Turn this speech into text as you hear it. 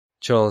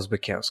Charles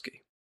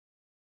Bukowski.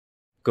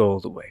 Go all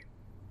the way.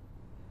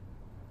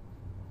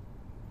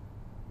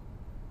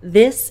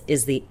 This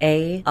is the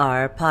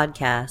AR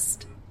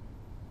Podcast.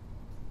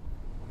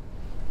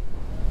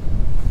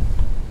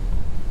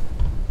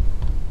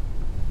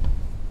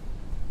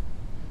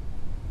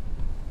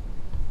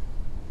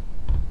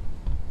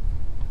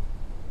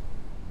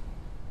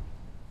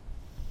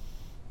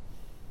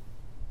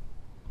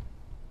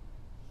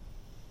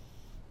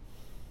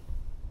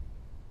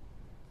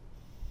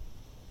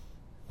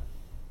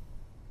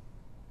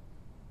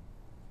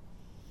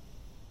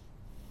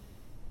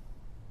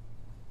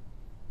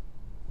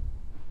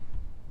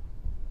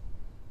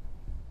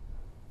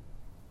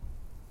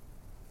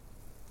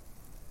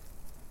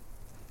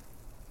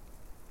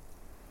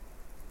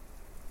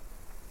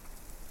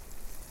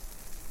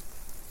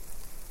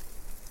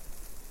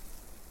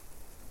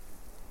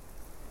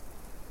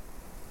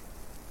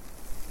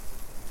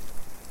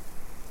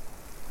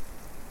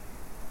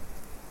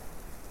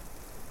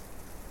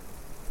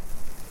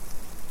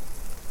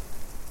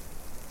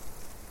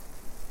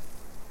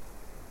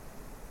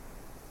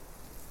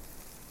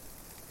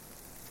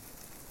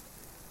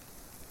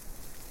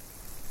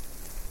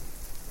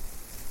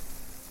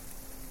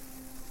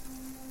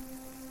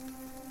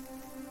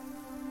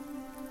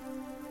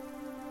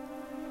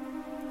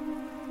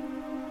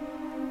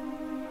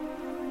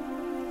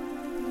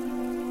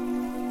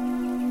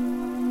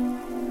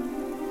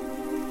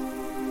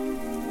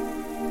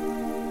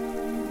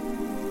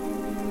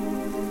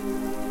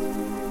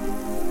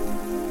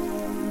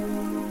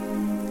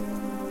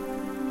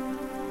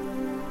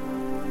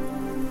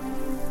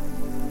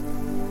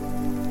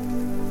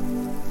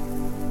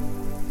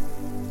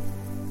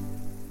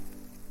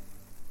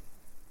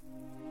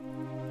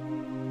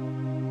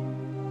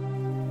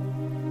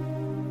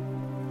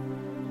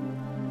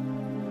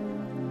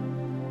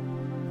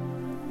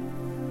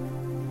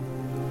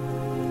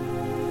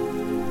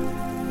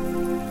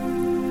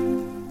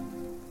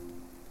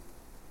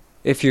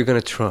 If you're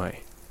gonna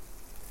try,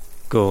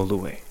 go all the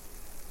way.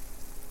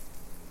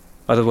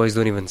 Otherwise,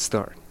 don't even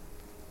start.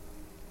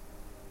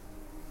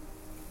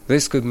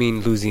 This could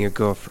mean losing your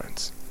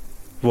girlfriends,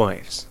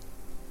 wives,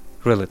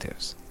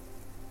 relatives,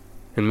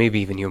 and maybe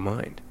even your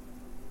mind.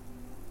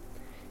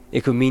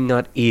 It could mean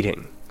not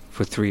eating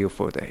for 3 or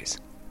 4 days.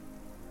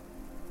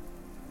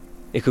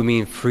 It could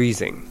mean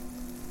freezing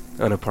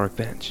on a park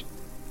bench.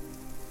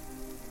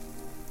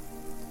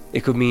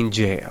 It could mean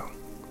jail.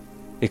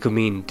 It could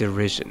mean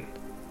derision.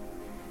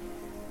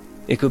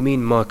 It could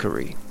mean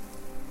mockery,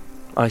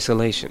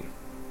 isolation.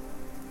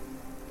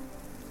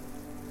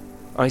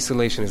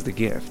 Isolation is the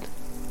gift.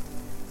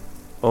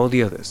 All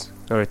the others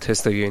are a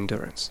test of your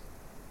endurance,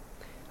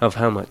 of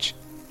how much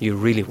you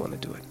really want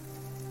to do it.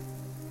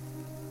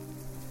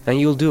 And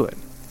you'll do it,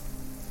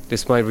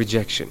 despite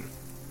rejection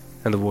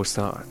and the worst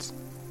odds.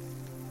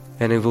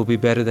 And it will be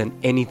better than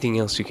anything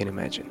else you can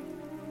imagine.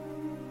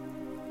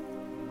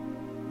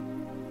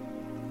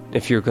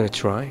 If you're gonna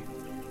try,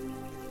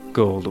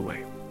 go all the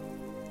way.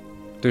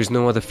 There's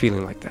no other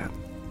feeling like that.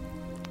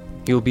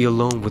 You'll be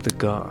alone with the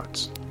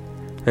gods,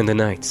 and the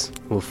nights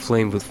will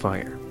flame with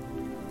fire.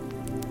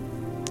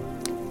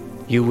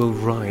 You will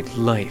ride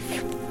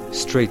life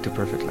straight to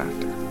perfect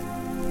laughter.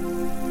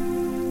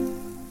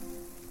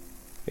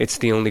 It's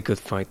the only good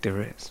fight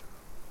there is.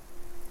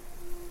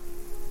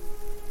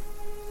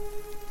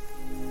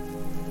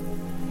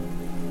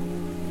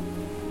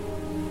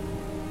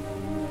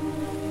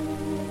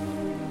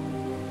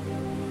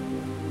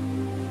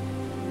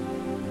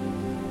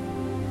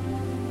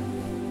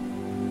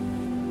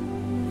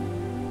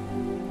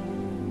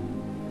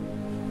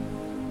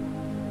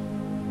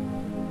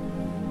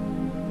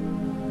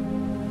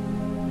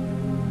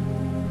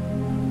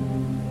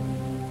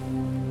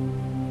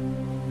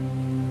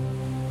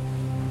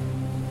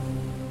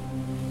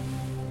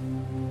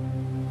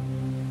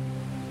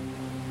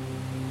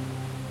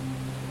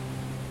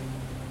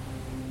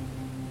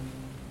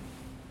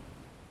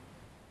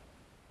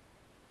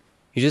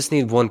 You just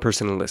need one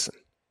person to listen,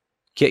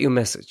 get your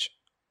message,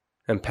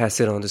 and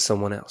pass it on to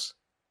someone else.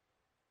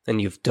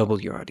 And you've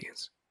doubled your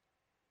audience.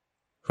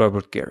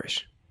 Robert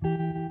Garish.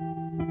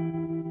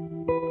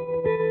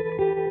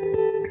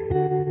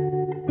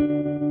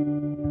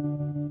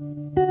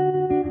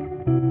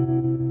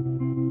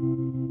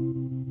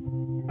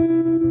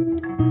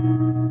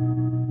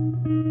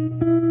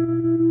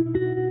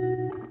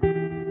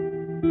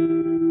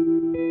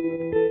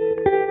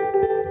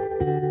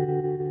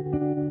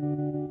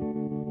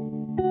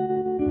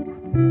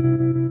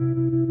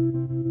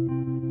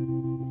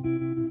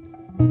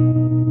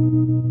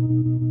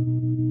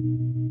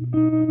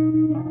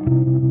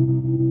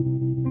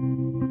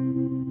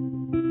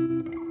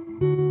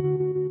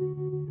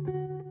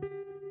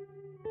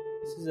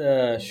 This is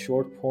a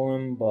short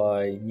poem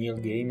by Neil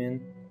Gaiman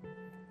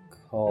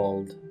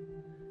called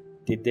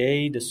The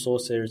Day the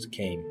Sorcerers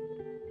Came.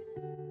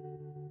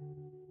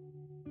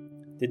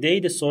 The day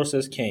the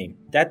sorcerers came,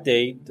 that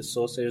day the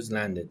sorcerers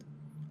landed,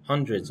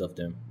 hundreds of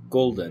them,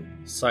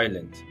 golden,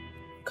 silent,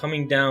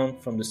 coming down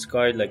from the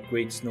sky like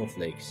great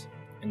snowflakes.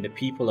 and the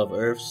people of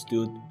Earth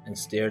stood and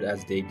stared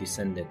as they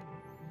descended,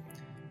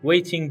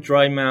 waiting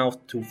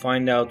dry-mouthed to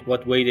find out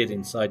what waited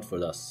inside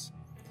for us,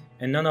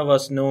 and none of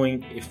us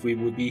knowing if we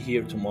would be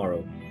here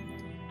tomorrow.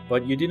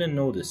 But you didn't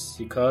know this,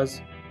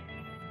 because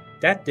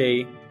that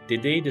day, the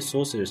day the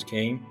saucers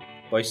came,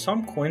 by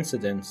some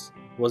coincidence,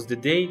 was the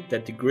day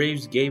that the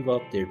graves gave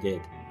up their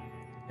dead,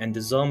 and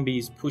the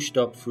zombies pushed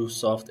up through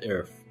soft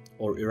earth,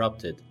 or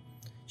erupted,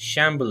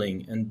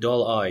 shambling and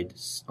dull-eyed,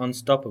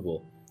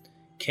 unstoppable,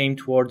 came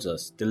towards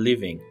us, the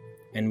living,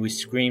 and we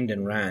screamed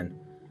and ran.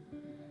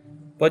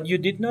 But you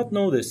did not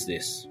notice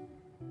this,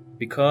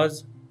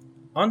 because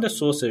on the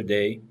saucer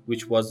day,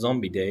 which was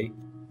zombie day,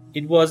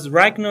 it was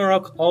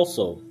Ragnarok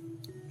also,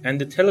 and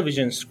the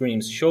television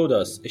screens showed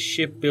us a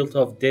ship built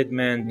of dead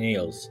man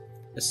nails,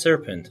 a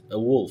serpent, a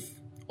wolf,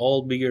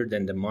 all bigger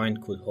than the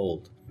mind could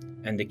hold,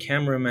 and the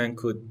cameraman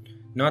could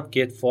not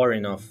get far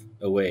enough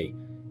away,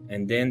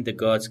 and then the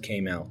gods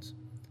came out.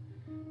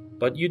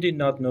 But you did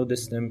not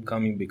notice them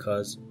coming,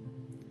 because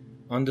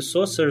on the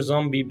saucer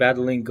zombie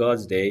battling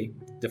gods day,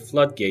 the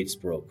floodgates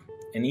broke,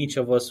 and each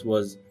of us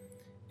was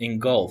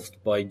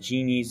engulfed by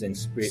genies and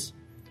spirits,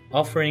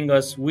 offering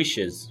us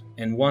wishes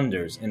and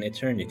wonders and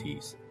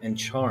eternities, and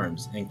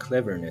charms and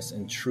cleverness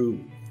and true,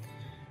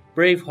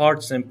 brave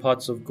hearts and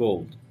pots of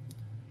gold,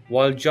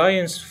 while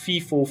giants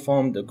FIFO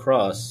foamed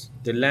across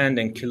the land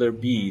and killer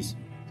bees.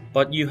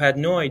 But you had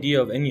no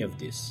idea of any of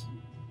this,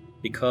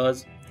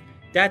 because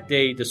that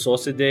day, the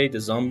saucer day, the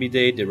zombie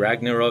day, the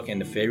Ragnarok and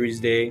the fairies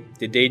day,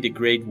 the day the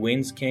great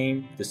winds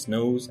came, the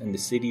snows and the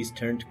cities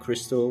turned to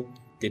crystal,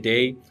 the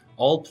day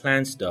all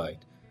plants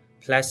died,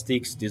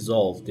 plastics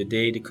dissolved, the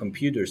day the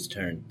computers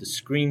turned, the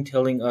screen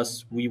telling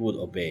us we would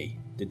obey,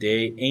 the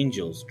day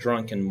angels,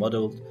 drunk and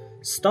muddled,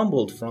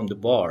 stumbled from the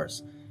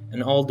bars,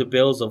 and all the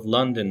bells of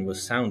London were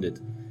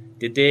sounded,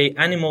 the day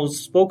animals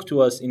spoke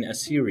to us in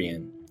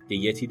Assyrian, the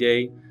Yeti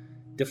day,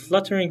 the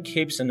fluttering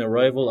capes and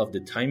arrival of the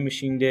time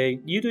machine day.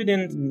 You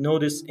didn't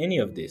notice any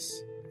of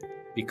this,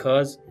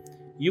 because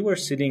you were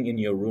sitting in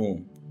your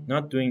room,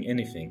 not doing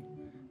anything,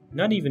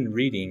 not even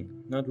reading,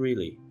 not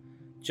really,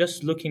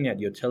 just looking at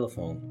your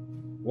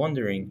telephone,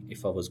 wondering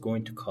if I was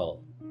going to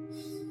call.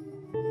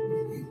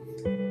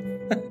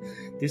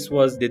 This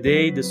was The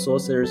Day the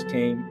Sorcerers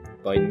Came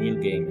by Neil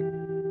Gaiman.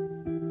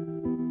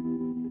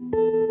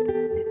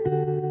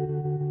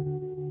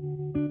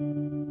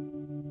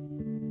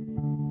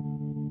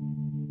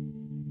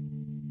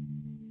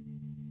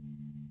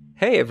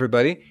 Hey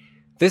everybody,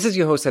 this is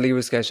your host Ali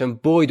Rizkash,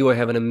 and boy do I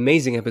have an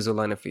amazing episode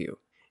lineup for you.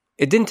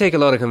 It didn't take a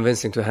lot of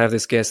convincing to have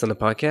this guest on the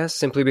podcast,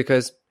 simply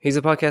because he's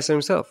a podcaster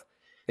himself.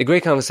 A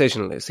great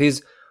conversationalist.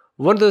 He's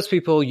one of those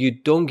people you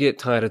don't get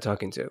tired of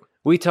talking to.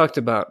 We talked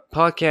about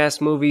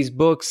podcasts, movies,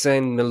 books,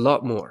 and a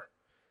lot more.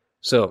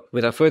 So,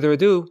 without further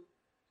ado,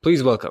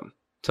 please welcome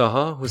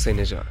Taha Hossein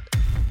Nejad.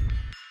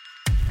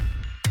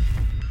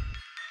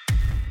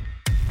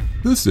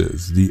 This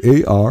is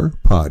the AR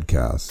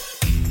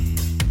Podcast.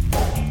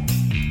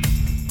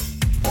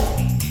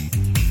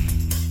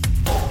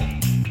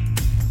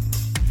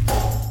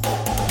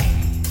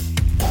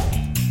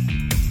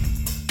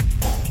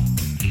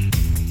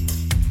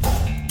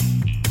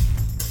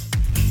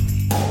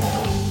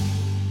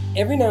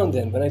 Every now and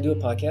then when I do a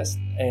podcast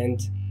and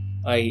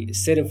I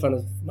sit in front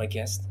of my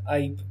guest,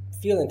 I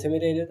feel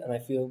intimidated and I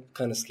feel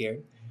kind of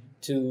scared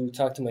to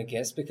talk to my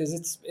guest, because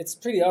it's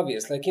pretty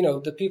obvious. Like, you know,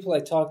 the people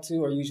I talk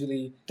to are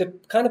usually the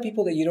kind of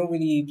people that you don't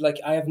really, like,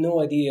 I have no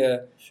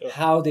idea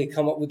how they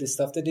come up with the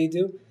stuff that they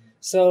do.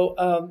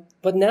 So,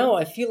 but now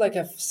I feel like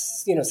I've,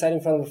 sat in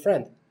front of a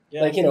friend.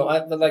 Yeah, like,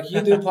 like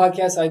you do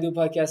podcasts, I do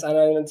podcasts, and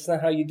I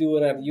understand how you do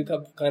it, and you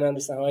kind of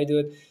understand how I do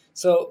it.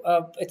 So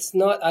it's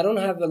not, I don't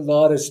have a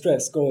lot of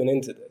stress going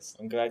into this.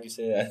 I'm glad you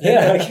say that.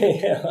 Yeah, okay,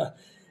 yeah.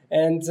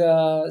 And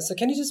so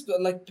can you just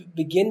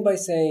begin by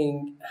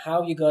saying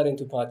how you got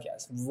into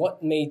podcasts?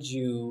 What made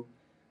you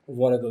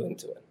want to go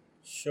into it?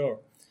 Sure.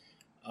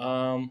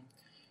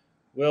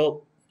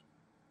 Well,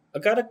 I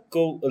got to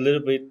go a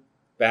little bit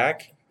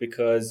back,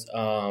 because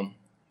I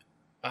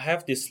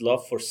have this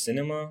love for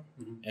cinema,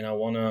 and I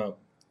want to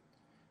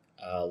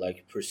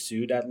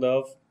pursue that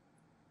love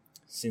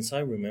since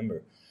I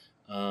remember.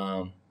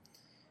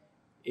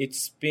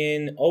 It's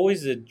been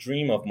always a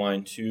dream of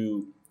mine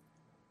to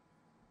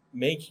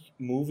make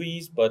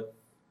movies, but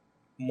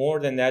more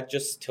than that,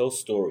 just tell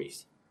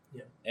stories.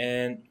 Yeah.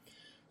 And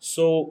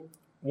so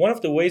one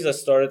of the ways I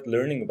started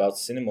learning about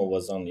cinema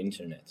was on the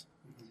internet.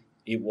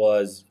 It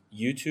was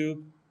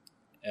YouTube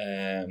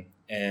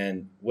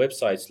and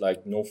websites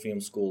like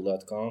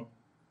nofilmschool.com.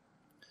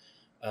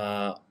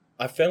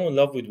 I fell in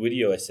love with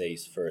video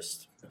essays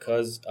first,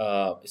 because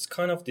it's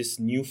kind of this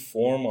new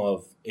form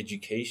of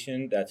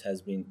education that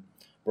has been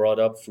brought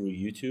up through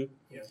YouTube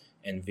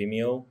and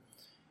Vimeo.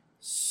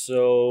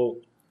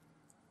 So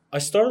I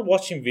started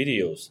watching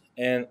videos,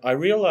 and I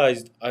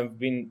realized I've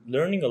been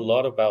learning a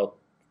lot about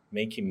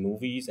making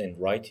movies and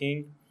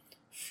writing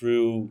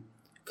through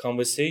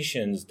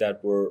conversations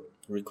that were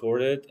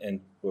recorded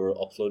and were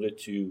uploaded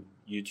to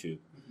YouTube.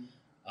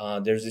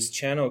 There's this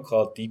channel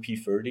called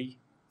DP30.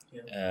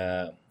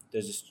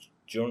 there's this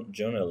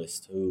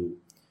journalist who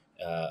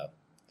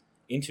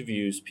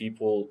interviews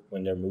people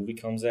when their movie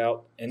comes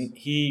out, and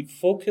he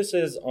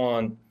focuses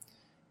on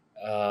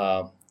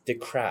the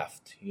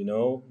craft,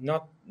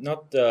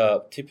 not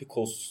the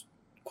typical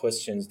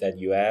questions that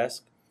you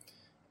ask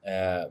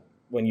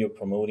when you're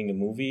promoting a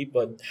movie,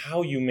 but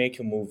how you make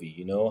a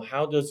movie.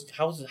 How's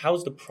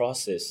the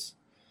process?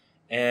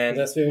 And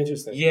that's very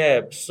interesting.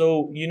 Yeah,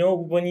 so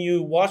when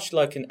you watch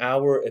like an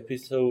hour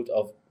episode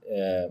of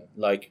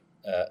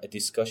a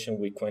discussion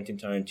with Quentin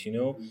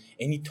Tarantino,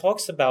 and he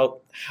talks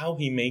about how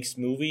he makes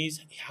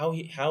movies,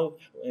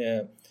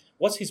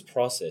 what's his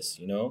process,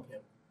 Yeah.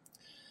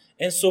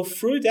 And so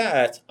through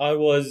that, I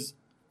was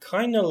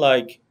kind of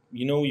like,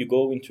 you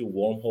go into a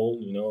wormhole,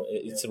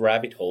 it's a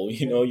rabbit hole,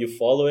 you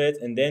follow it,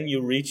 and then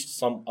you reach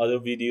some other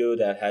video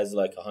that has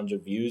like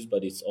 100 views,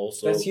 but it's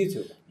also... That's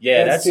YouTube.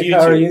 Yeah, that's the YouTube.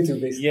 power of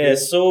YouTube, basically. Yeah,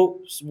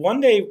 so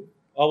one day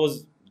I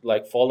was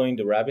like following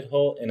the rabbit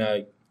hole, and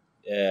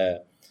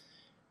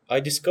I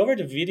discovered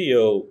a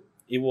video.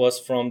 It was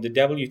from the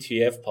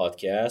WTF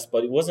podcast,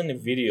 but it wasn't a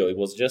video. It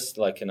was just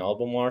like an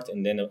album art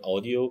and then an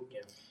audio.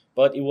 Yeah.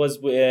 But it was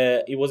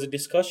a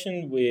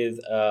discussion with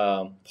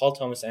Paul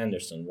Thomas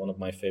Anderson, one of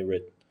my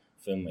favorite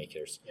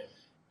filmmakers. Yeah.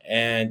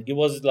 And it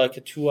was like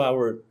a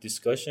 2-hour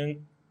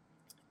discussion,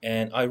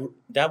 and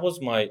that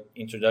was my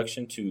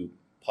introduction to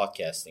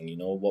podcasting.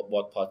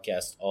 What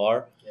podcasts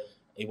are. Yeah.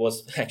 It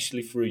was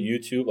actually through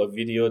YouTube, a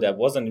video that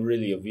wasn't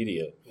really a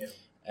video. Yeah.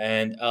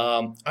 And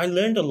I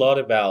learned a lot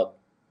about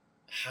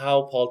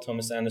how Paul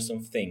Thomas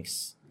Anderson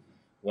thinks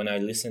when I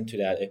listened to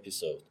that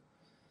episode.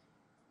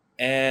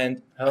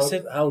 And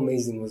how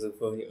amazing was it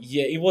for you?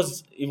 Yeah, it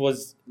was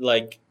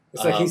like...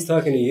 It's like he's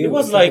talking to you. It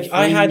was like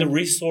I had a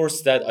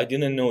resource that I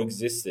didn't know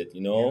existed,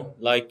 Yeah.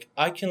 Like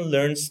I can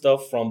learn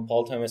stuff from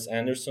Paul Thomas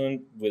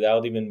Anderson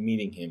without even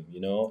meeting him,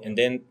 and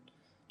then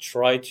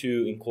try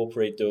to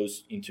incorporate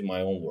those into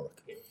my own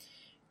work. Yeah.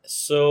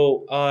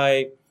 So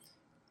I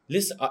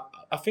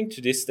think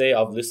to this day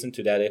I've listened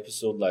to that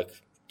episode like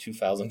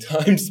 2,000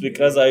 times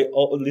because I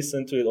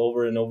listened to it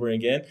over and over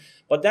again.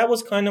 But that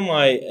was kind of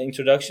my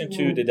introduction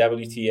to the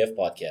WTF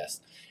podcast.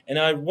 And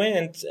I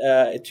went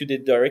to the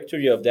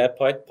directory of that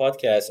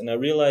podcast, and I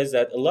realized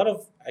that a lot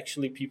of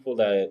actually people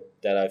that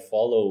I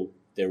follow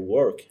their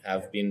work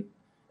have been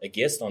a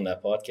guest on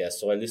that podcast.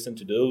 So I listened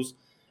to those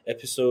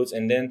episodes,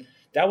 and then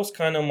that was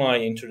kind of my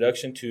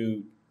introduction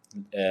to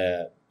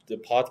the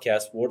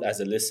podcast world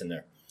as a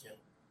listener. Yeah.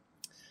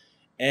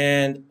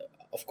 And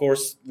of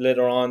course,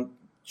 later on,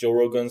 Joe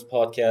Rogan's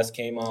podcast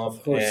came off.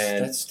 Of course,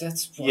 and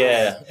that's wow.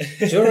 Yeah.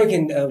 Joe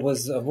Rogan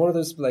was one of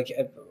those like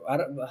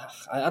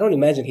I don't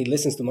imagine he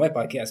listens to my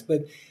podcast,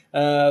 but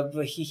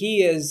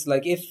he is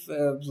like if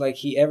like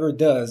he ever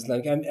does,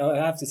 like I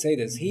have to say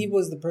this, he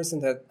was the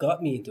person that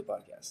got me into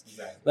podcasts.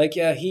 Exactly. Like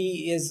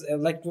he is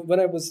like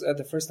when I was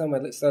the first time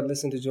I started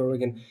listening to Joe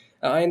Rogan,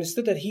 I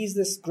understood that he's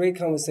this great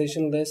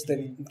conversationalist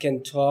that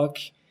can talk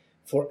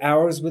for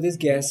hours with his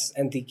guests,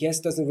 and the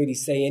guest doesn't really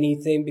say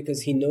anything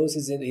because he knows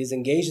he's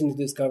engaged into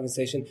this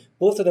conversation.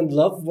 Both of them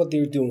love what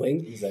they're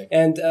doing. Exactly.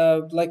 And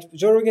like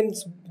Joe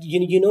Rogan's,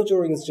 Joe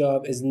Rogan's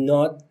job is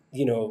not,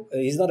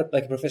 he's not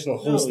like a professional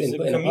host he's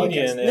in a a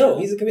comedian. podcast. No,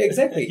 he's a comedian.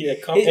 Exactly. Yeah,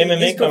 His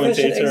MMA profession-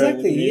 commentator.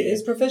 Exactly. Yeah.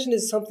 His profession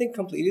is something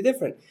completely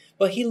different.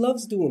 But he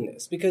loves doing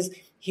this because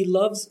he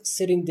loves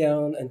sitting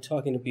down and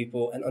talking to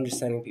people and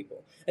understanding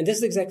people. And this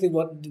is exactly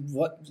what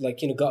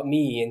got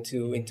me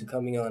into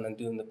coming on and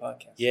doing the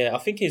podcast. Yeah, I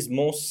think his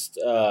most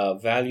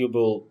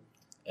valuable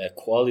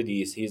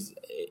quality is his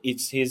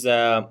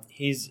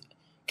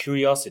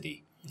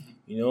curiosity.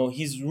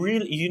 He's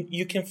really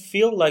you can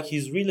feel like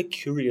he's really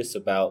curious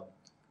about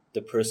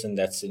the person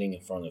that's sitting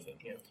in front of him.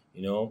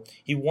 Yeah.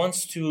 He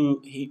wants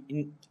to.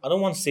 I don't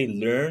want to say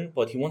learn,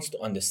 but he wants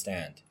to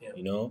understand. Yeah.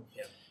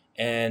 Yeah.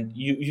 And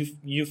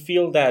you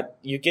feel that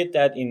you get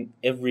that in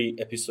every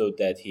episode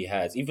that he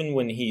has, even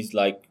when he's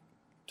like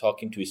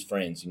talking to his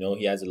friends.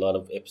 He has a lot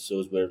of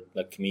episodes where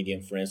like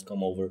comedian friends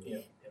come over. Yeah.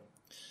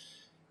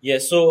 Yeah.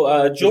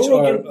 So Joe Which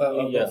Rogan,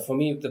 are, for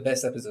me, the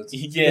best episodes.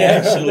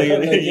 Yeah, actually,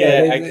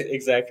 Yeah,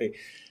 exactly.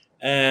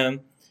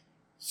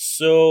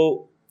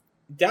 So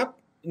that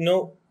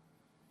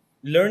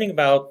learning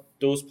about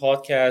those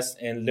podcasts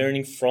and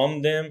learning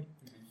from them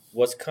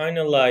was kind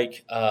of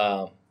like.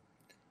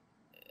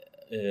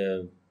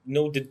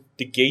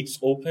 The gates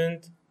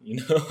opened, and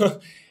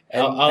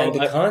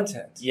the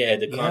content. Yeah,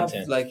 the you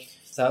content. have like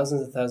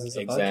thousands and thousands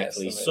of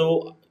exactly. podcasts.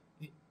 So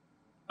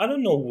I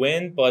don't know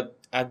when, but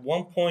at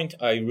one point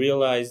I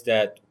realized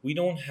that we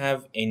don't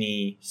have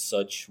any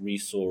such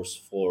resource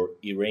for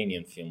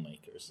Iranian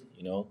filmmakers.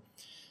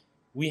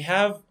 We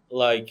have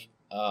like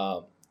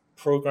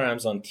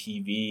programs on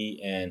TV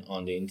and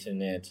on the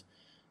internet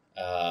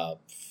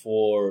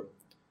for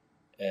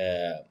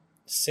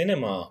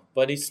cinema,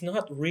 but it's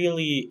not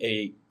really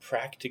a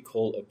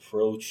practical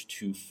approach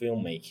to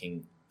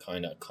filmmaking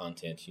kind of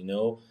content.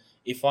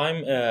 If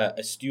I'm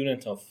a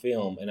student of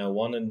film and I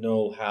want to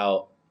know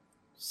how,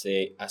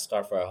 say,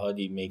 Asghar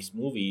Farhadi makes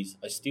movies,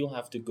 I still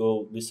have to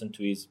go listen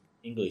to his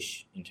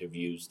English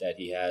interviews that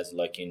he has,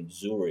 like in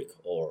Zurich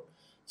or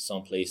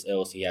someplace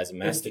else. He has a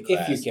master If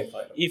class. you can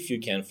find him. If you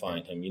can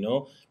find him,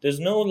 there's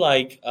no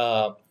like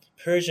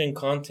Persian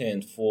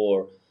content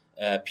for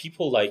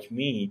people like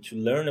me to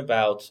learn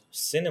about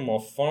cinema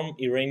from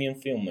Iranian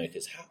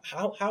filmmakers.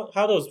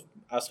 How does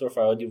Asghar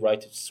Farhadi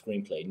write a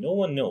screenplay? No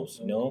one knows.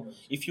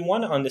 If you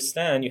want to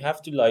understand, you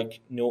have to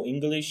like know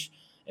English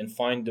and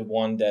find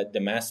the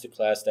master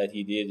class that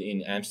he did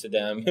in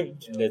Amsterdam,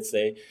 let's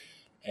say,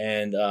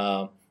 and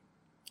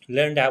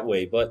learn that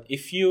way. But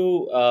if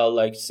you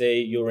like say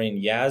you're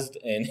in Yazd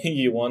and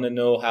you want to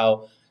know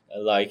how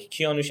like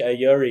Kianush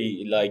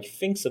Ayari like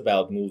thinks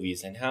about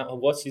movies and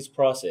what's his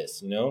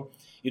process,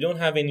 you don't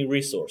have any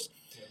resource.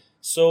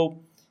 So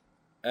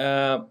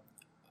the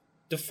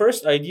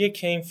first idea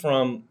came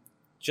from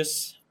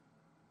just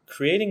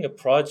creating a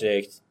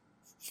project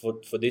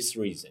for this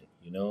reason,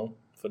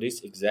 for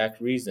this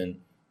exact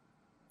reason.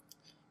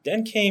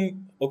 Then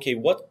came, okay,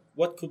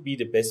 what could be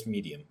the best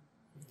medium?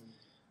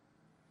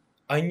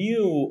 I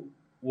knew,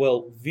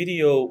 well,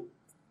 video,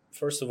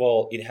 first of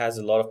all, it has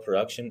a lot of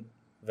production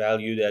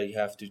value that you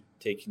have to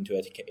take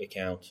into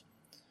account.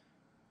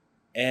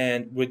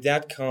 And with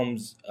that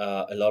comes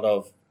a lot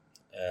of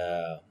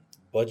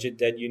budget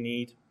that you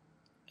need.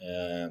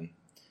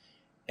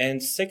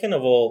 And second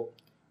of all,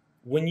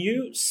 when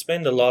you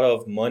spend a lot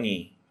of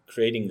money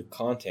creating the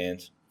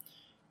content,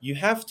 you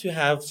have to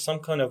have some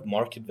kind of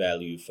market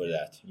value for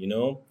that,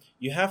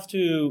 You have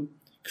to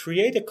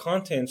create a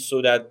content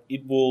so that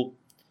it will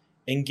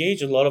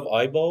engage a lot of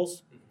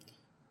eyeballs.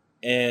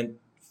 And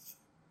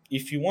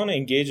if you want to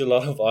engage a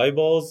lot of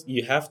eyeballs,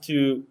 you have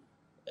to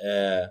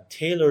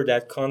tailor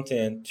that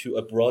content to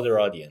a broader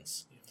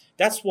audience.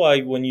 That's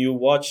why when you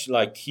watch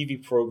like TV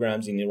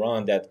programs in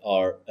Iran that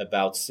are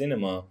about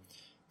cinema,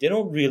 they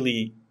don't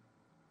really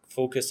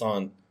focus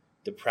on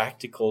the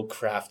practical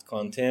craft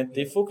content.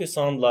 They focus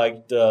on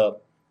like the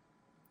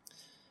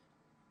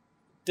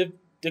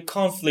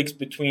conflicts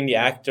between the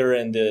actor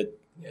and the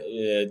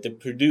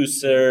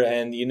producer,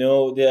 and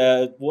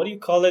the what do you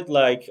call it,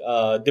 like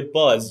the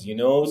buzz,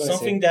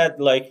 something that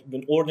like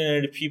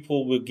ordinary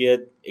people will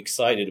get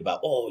excited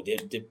about. Oh,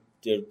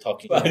 they're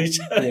talking about each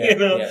other.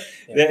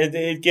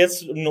 It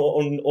gets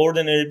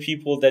ordinary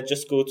people that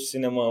just go to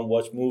cinema and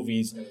watch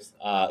movies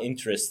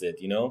interested.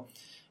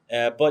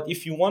 But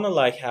if you want to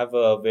like have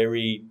a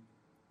very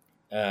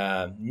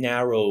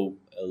narrow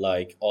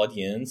like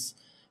audience,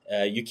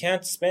 you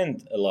can't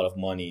spend a lot of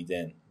money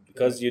then,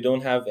 because you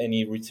don't have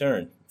any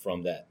return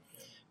from that.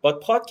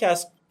 But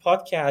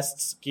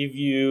podcasts give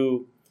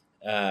you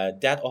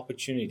that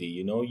opportunity.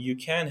 You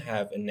can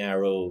have a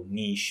narrow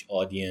niche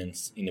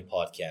audience in a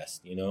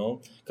podcast,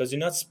 because you're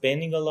not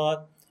spending a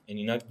lot and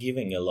you're not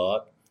giving a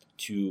lot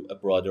to a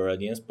broader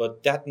audience,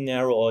 but that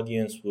narrow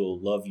audience will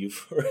love you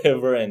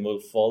forever and will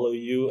follow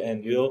you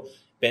and will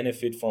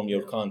benefit from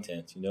your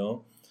content,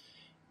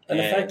 And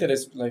the fact that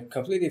it's like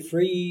completely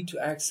free to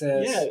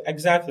access. Yeah,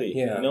 exactly.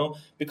 Yeah.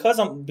 Because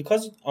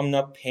I'm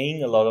not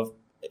paying a lot of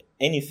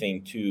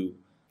anything to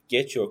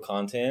get your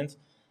content.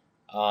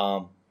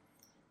 I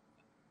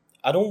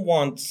don't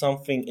want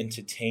something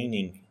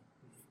entertaining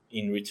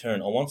in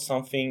return. I want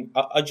something.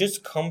 I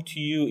just come to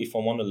you if I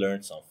want to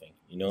learn something.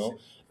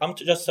 I'm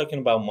just talking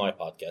about my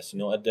podcast.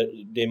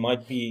 There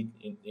might be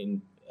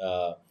in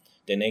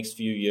the next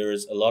few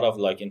years a lot of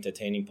like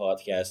entertaining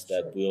podcasts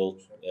that will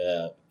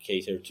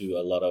cater to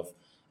a lot of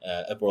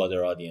a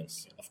broader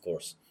audience, of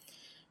course.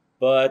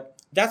 But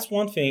that's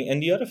one thing.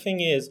 And the other thing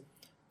is,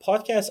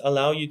 podcasts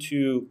allow you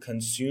to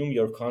consume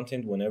your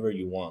content whenever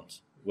you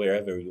want,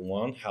 wherever you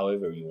want,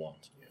 however you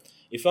want.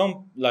 If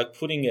I'm like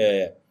putting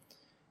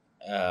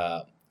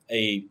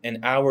an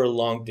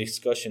hour-long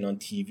discussion on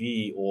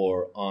TV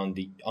or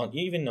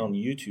even on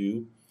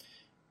YouTube,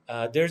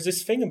 there's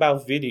this thing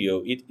about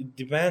video. It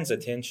demands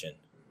attention.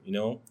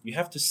 You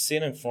have to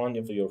sit in front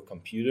of your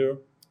computer,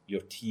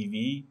 your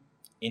TV,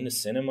 in the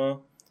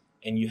cinema,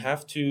 and you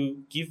have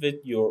to give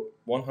it your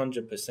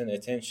 100%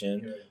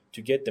 attention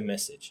to get the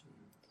message.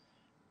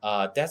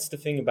 That's the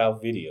thing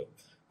about video.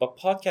 But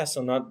podcasts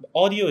are not.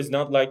 Audio is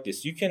not like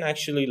this. You can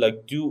actually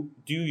like do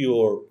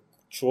your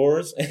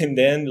chores and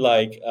then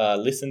like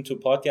listen to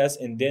podcasts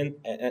and then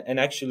and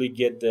actually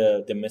get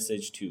the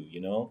message too.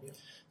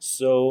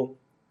 So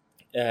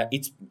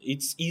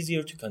it's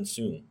easier to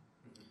consume.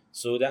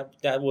 So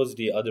that was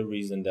the other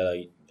reason that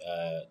I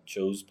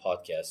chose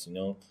podcasts.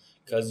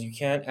 Because you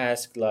can't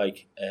ask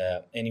like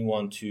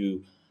anyone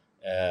to.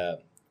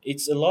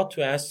 It's a lot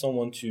to ask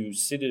someone to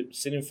sit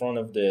in front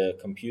of the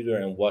computer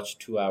and watch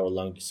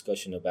 2-hour-long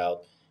discussion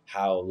about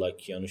how like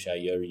Kianush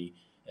Ayari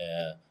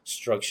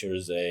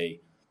structures a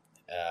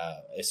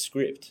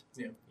script.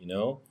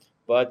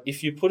 But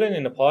if you put it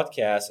in a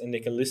podcast and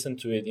they can listen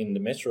to it in the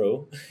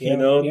metro, a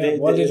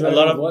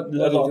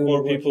lot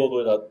more people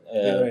will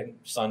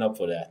sign up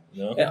for that.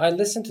 I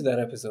listened to that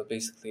episode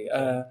basically.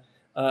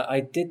 I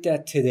did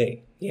that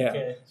today.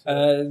 Yeah,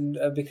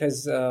 okay.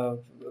 Because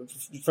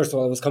first of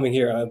all, I was coming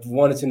here. I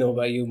wanted to know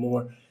about you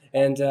more,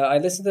 and I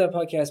listened to that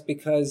podcast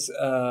because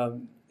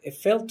it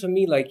felt to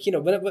me like,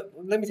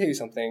 let me tell you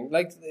something.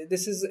 Like,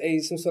 this is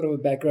some sort of a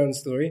background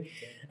story.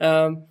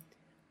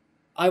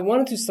 I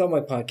wanted to start my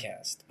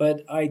podcast,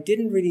 but I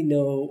didn't really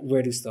know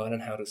where to start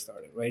and how to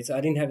start it, right? So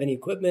I didn't have any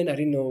equipment. I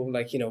didn't know,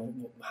 like,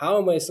 how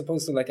am I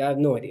supposed to, like, I have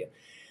no idea.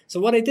 So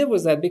what I did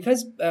was that,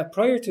 because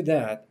prior to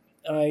that,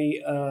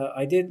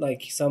 I did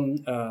like some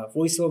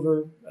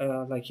voiceover,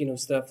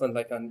 stuff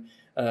on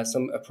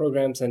some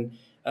programs, and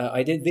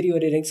I did video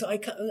editing. So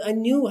I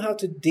knew how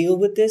to deal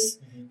with this,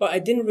 but I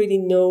didn't really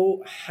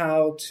know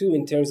how to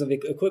in terms of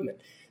equipment.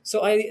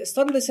 So I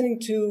started listening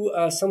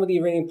to some of the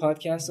Iranian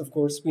podcasts. Of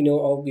course, we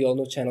all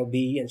know Channel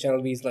B, and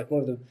Channel B is like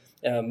one of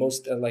the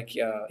most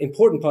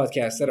important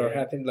podcasts that are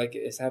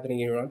happening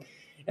in Iran.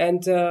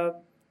 And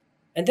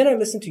then I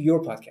listened to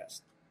your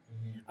podcast.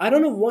 I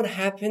don't know what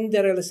happened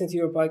that I listened to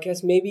your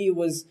podcast. Maybe it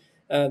was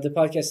the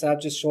podcast app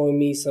just showing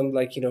me some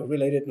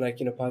related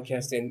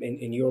podcast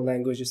in your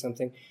language or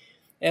something.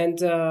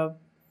 And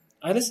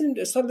I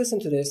started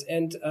listening to this,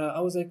 and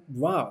I was like,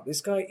 wow,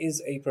 this guy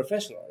is a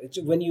professional.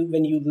 When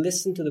you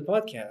listen to the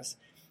podcast,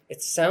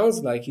 it sounds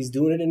like he's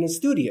doing it in a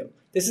studio.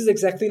 This is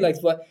exactly like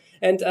what.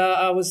 And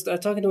I was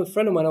talking to a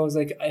friend of mine. I was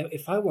like,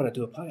 if I want to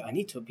do a podcast, I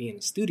need to be in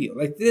a studio.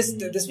 Like this.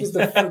 This was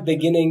the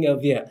beginning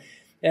of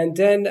And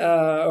then,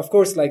 of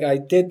course, like I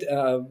did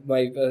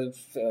my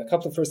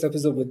couple of first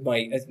episodes with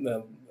my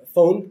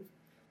phone.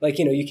 Like,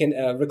 you can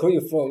record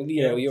your phone,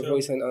 your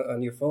voice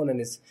on your phone,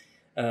 and it's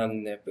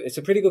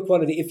a pretty good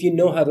quality if you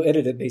know how to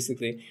edit it,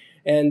 basically.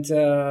 And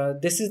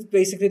this is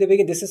basically the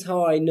beginning. This is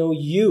how I know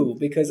you,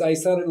 because I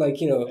started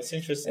That's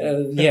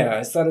interesting.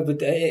 I started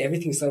with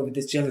everything started with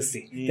this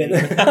jealousy.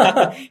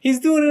 He's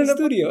doing it in the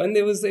studio, and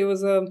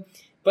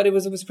but it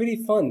was pretty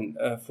fun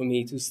for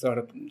me to start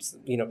a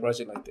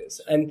project like this,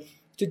 and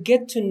to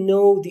get to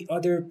know the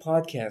other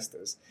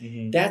podcasters.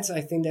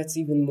 I think that's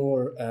even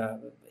more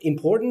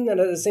important, and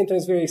at the same time,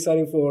 it's very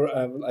exciting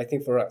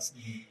for us.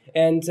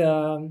 And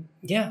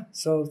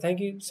so thank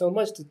you so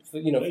much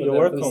for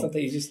the stuff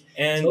that you just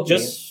told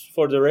me.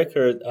 For the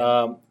record,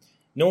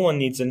 no one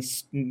needs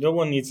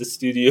a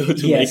studio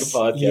to make a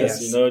podcast.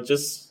 Yes.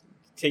 Just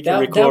take a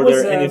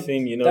recorder,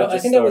 anything. I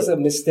think that was a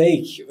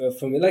mistake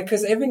for me. Like,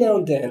 because every now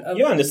and then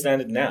you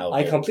understand it now.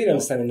 I completely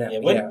understand it now.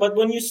 Yeah. But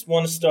when you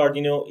want to start,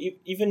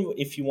 even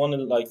if you want to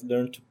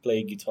learn to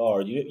play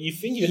guitar, you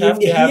think you have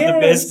to have the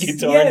best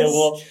guitar in the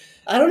world.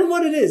 I don't know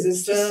what it is.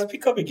 It's just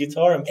pick up a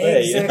guitar and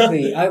play.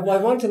 Exactly. I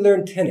wanted to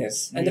learn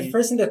tennis, and the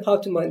first thing that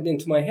popped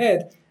into my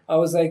head, I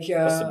was like,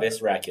 "What's the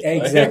best racket?"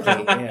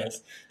 Exactly.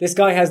 Yes. This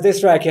guy has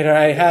this racket, and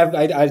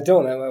I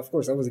don't. Of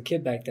course, I was a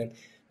kid back then,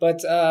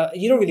 but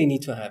you don't really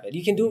need to have it.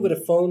 You can do it with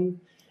a phone.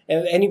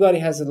 Everybody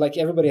has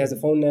a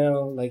phone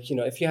now.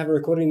 If you have a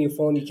recorder in your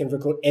phone, you can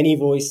record any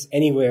voice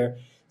anywhere.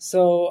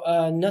 So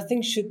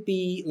nothing should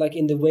be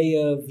in the way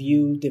of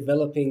you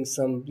developing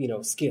some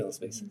skills,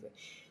 basically.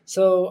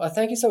 So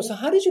thank you so much. So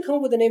how did you come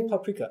up with the name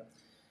Paprika?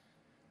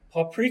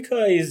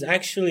 Paprika is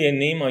actually a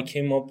name I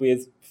came up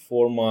with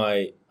for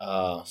my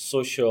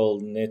social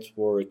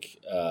network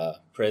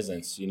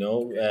presence.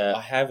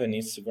 I have an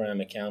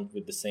Instagram account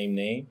with the same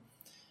name,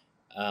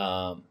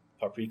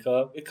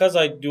 Paprika, because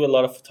I do a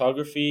lot of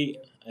photography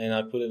and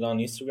I put it on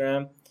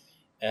Instagram.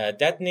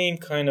 That name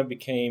kind of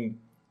became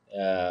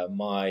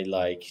my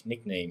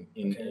nickname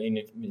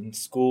in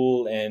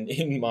school and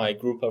in my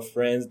group of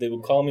friends. They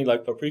would call me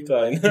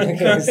Paprika.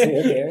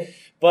 Okay.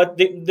 But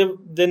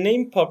the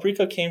name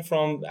Paprika came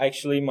from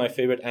actually my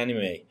favorite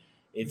anime.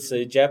 It's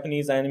a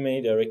Japanese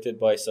anime directed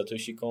by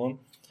Satoshi Kon.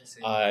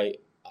 I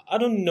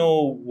don't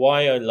know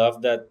why I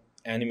love that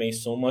anime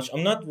so much.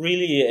 I'm not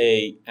really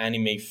a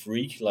anime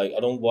freak. I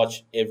don't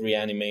watch every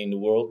anime in the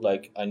world.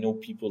 I know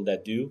people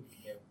that do.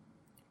 Yeah.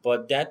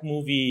 But that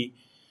movie,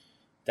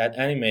 that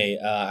anime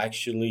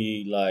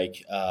actually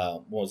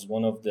was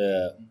one of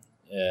the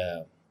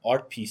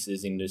art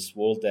pieces in this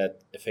world that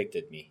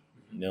affected me.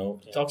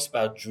 It talks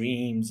about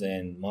dreams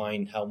and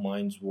how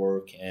minds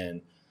work,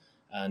 and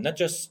not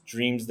just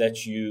dreams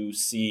that you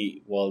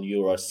see while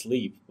you're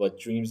asleep, but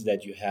dreams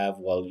that you have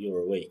while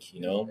you're awake.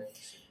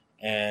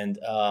 And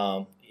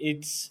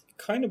it's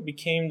kind of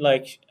became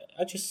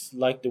I just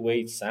like the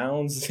way it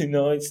sounds.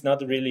 It's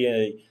not really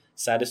a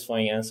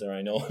satisfying answer,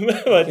 I know,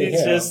 but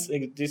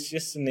it's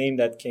just a name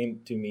that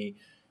came to me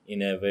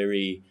in a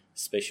very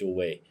special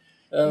way.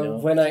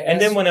 When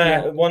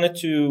I wanted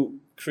to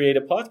create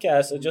a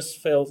podcast, I just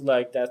felt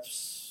like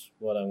that's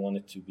what I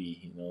wanted to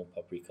be.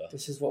 Paprika.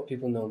 This is what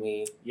people know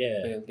me.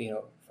 Yeah.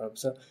 From.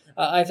 So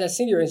I've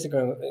seen your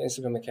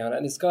Instagram account,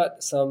 and it's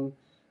got some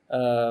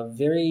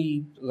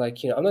very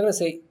I'm not gonna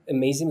say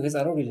amazing, because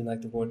I don't really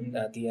like the word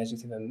the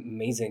adjective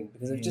amazing,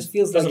 because it just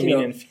feels doesn't mean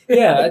anything.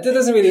 it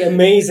doesn't really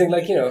amazing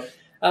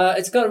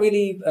it's got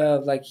really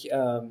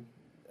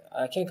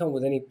I can't come up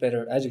with any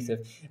better adjective,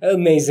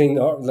 amazing,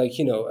 or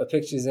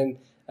pictures. And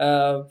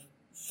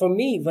for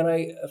me, when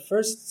I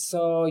first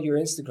saw your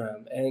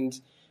Instagram, and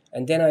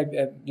then I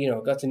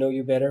got to know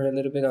you better a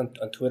little bit on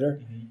Twitter,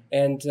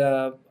 and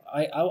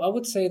I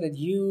would say that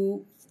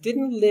you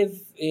didn't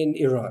live in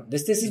Iran.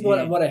 This is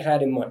what I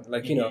had in mind.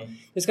 Like,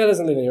 this guy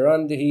doesn't live in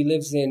Iran. He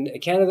lives in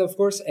Canada, of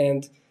course,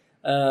 and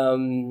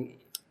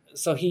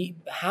so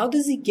how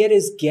does he get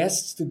his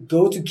guests to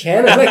go to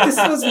Canada? Like, this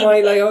was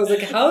I was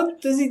like, how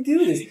does he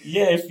do this?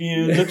 Yeah, if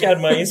you look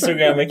at my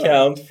Instagram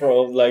account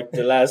from like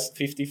the last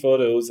 50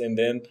 photos and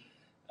then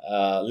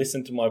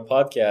listen to my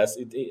podcast,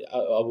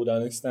 I would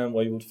understand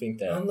why you would think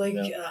that. I'm like,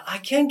 I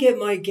can't get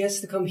my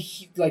guests to come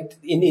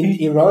in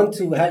Iran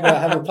to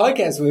have a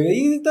podcast with me.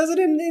 He does it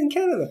in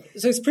Canada.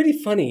 So it's pretty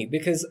funny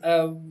because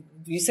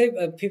you say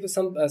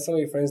some of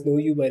your friends know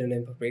you by the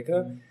name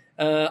Paprika.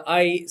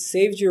 I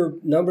saved your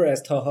number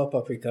as Taha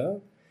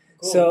Paprika.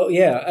 Cool. So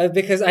yeah,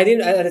 because at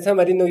the time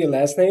I didn't know your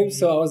last name,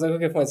 so I was like,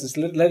 okay, fine.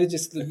 So let it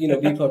just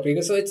be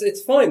Paprika. So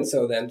it's fine.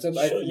 So then,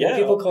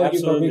 people call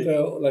absolutely. You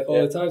Paprika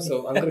all the time.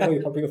 So I'm gonna call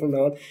you Paprika from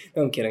now on.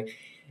 No, I'm kidding.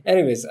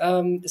 Anyways,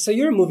 so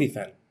you're a movie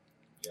fan,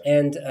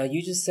 and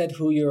you just said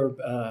who your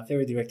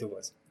favorite director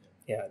was.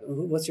 Yeah,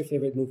 what's your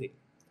favorite movie?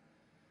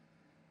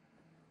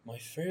 My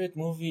favorite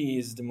movie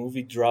is the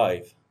movie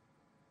Drive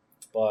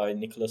by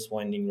Nicholas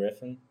Winding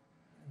Refn.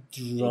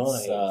 Drive. Do I know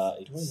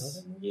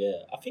that movie? Yeah,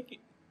 I think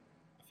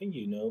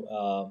you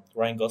know.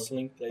 Ryan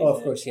Gosling plays. Oh,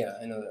 of course, yeah,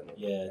 I know that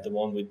movie. Yeah, the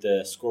one with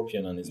the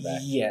scorpion on his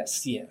back.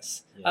 Yes. Yeah,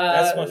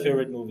 that's my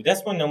favorite movie.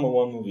 That's my number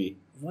one movie.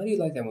 Why do you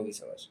like that movie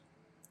so much?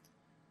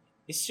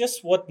 It's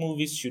just what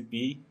movies should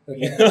be.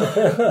 Okay.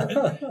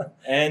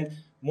 And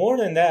more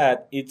than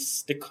that,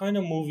 it's the kind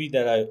of movie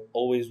that I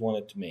always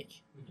wanted to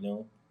make.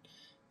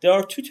 There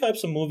are two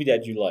types of movie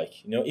that you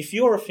like. If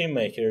you're a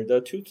filmmaker, there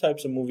are two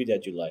types of movie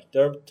that you like.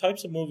 There are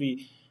types of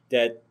movie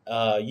that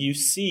you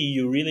see,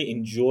 you really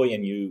enjoy,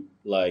 and you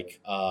like,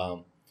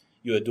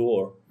 you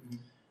adore. Mm-hmm.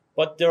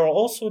 But there are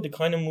also the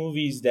kind of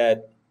movies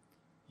that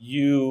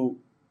you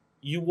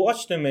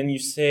watch them and you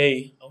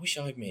say, I wish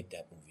I made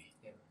that movie.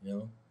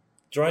 Yeah.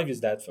 Drive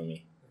is that for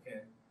me.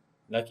 Okay.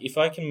 Like, if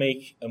I can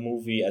make a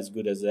movie as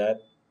good as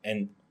that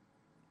and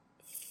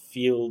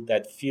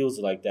feels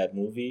like that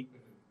movie,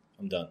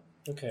 I'm done.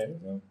 Okay.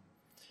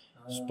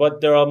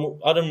 But there are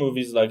other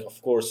movies, like,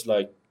 of course,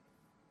 like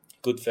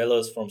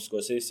Goodfellas from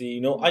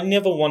Scorsese. I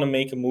never want to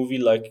make a movie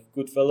like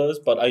Goodfellas,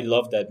 but I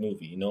love that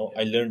movie.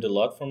 I learned a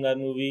lot from that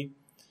movie.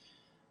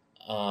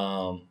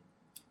 Have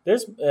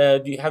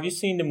you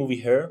seen the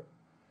movie Her?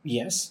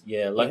 Yes.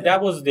 Yeah,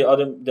 that was the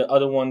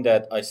other one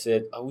that I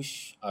said I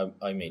wish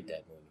I made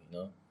that movie.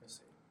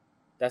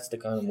 That's the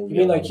kind of movie.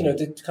 You mean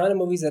the kind of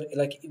movies that,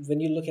 like, when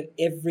you look at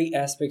every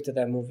aspect of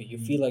that movie, you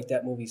feel like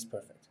that movie is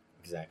perfect.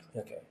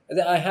 Exactly. Okay.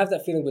 I have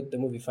that feeling with the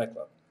movie Fight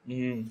Club.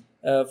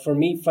 Mm-hmm. For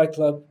me, Fight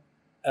Club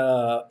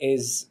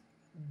is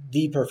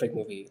the perfect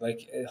movie,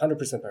 like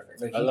 100% perfect.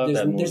 Like, I love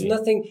that movie. There's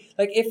nothing,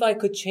 like, if I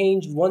could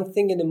change one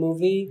thing in the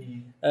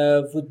movie,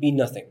 would be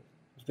nothing,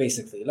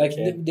 basically. Like,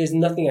 there's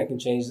nothing I can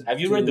change. Have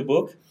you read the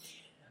book?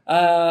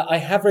 I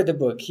have read the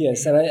book,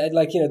 yes, and I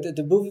like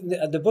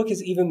the book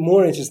is even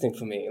more interesting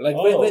for me. Like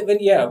when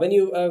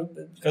you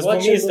because for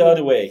me it's the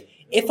other way.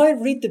 If I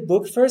read the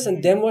book first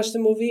and then watch the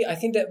movie, I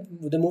think that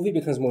the movie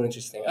becomes more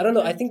interesting. I don't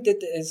know. I think that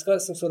it's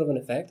got some sort of an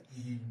effect,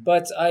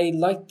 but I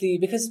like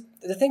because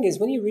the thing is,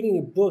 when you're reading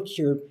a book,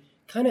 you're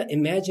kind of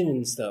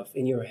imagining stuff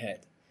in your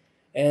head,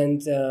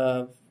 and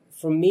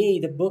for me,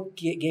 the book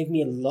gave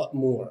me a lot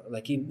more.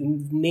 Like, it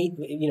made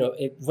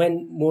it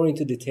went more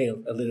into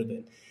detail a little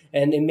bit.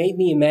 And it made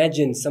me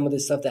imagine some of the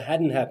stuff that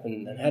hadn't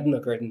happened and hadn't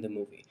occurred in the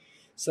movie.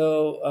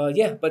 So,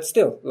 but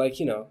still, like,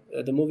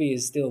 the movie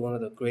is still one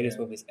of the greatest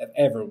movies I've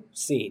ever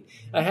seen.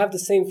 I have the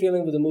same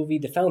feeling with the movie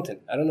The Fountain.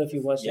 I don't know if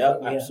you watched it. Yeah,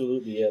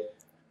 absolutely, yeah.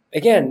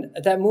 Again,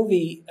 that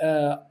movie,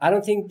 I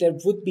don't think there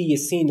would be a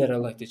scene that I'd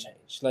like to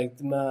change. Like,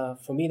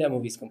 for me, that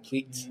movie is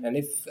complete. And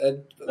if...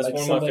 That's like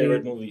one of my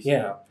favorite movies.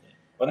 Yeah.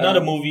 But not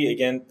a movie,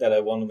 again, that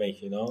I want to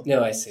make, No,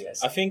 I see.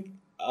 I think...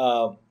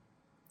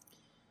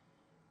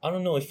 I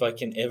don't know if I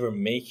can ever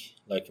make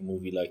like a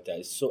movie like that.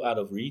 It's so out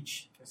of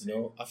reach.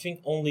 I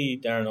think only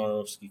Darren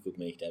Aronofsky could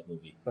make that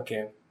movie.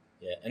 Okay.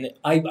 Yeah, and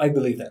I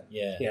believe that.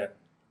 Yeah.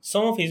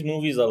 Some of his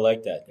movies are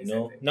like that.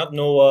 Not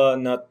Noah,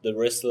 not The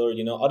Wrestler.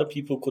 Other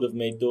people could have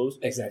made those.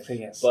 Exactly.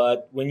 Yes.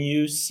 But when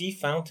you see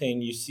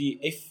Fountain, you see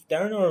if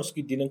Darren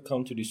Aronofsky didn't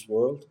come to this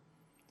world,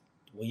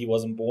 when he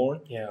wasn't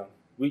born. Yeah.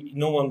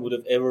 No one would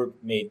have ever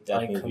made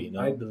that movie.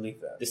 I believe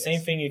that. The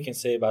same thing you can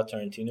say about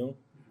Tarantino.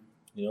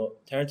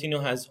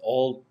 Tarantino has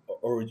all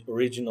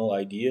original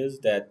ideas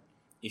that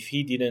if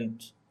he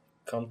didn't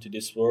come to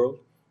this world,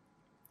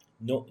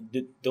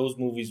 those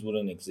movies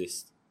wouldn't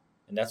exist.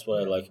 And that's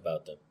what I like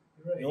about them.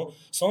 Right.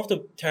 Some of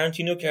the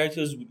Tarantino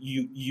characters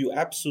you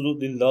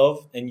absolutely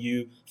love and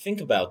you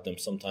think about them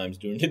sometimes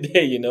during the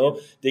day,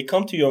 They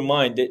come to your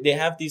mind. They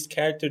have these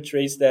character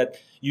traits that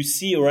you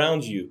see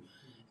around you.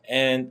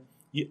 And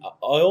I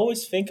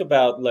always think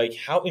about, like,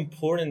 how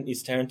important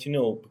is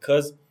Tarantino,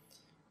 because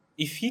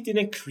if he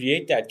didn't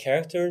create that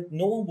character,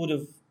 no one would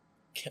have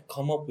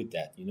come up with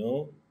that,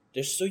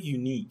 They're so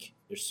unique.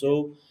 They're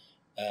so...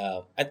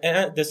 and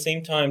at the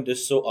same time, they're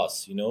so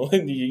us,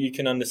 you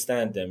can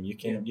understand them.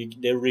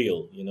 They're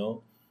real,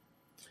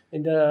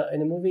 In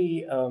the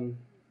movie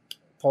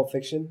Pulp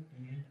Fiction,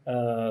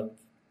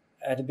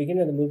 at the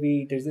beginning of the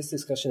movie, there's this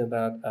discussion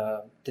about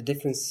the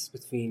difference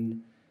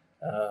between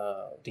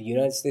the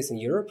United States and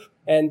Europe,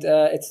 and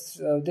it's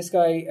this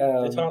guy.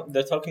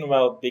 They're talking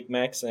about Big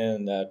Macs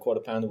and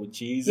quarter pounder with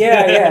cheese.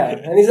 Yeah,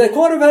 and he's like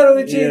quarter pounder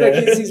with cheese. Like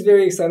he's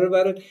very excited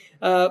about it.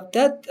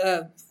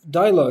 That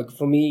dialogue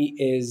for me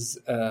is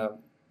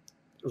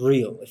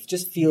real. It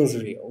just feels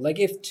real. Like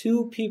if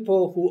two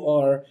people who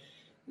are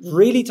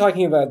really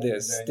talking about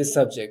this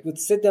subject would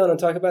sit down and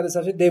talk about this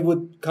subject, they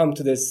would come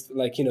to this,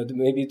 like,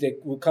 maybe they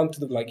would come to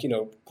the, like,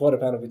 quarter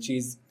pounder with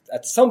cheese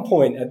at some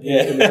point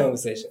in the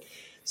conversation.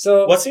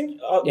 So let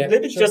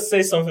me just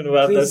say something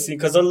about that scene,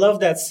 because I love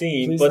that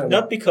scene, but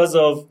not because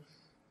of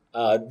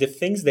the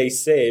things they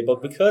say,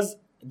 but because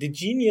the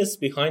genius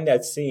behind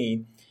that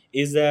scene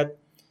is that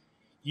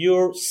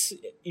you're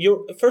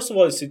first of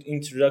all, it's an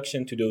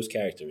introduction to those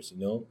characters,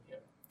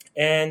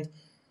 and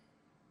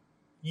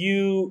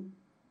you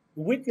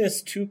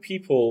witness two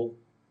people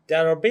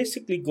that are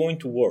basically going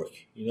to work,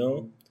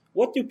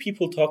 What do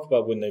people talk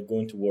about when they're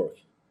going to work?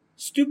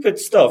 Stupid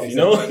stuff,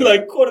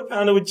 like quarter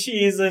pounder with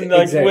cheese, and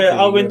like where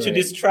I went to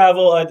this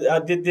travel, I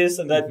did this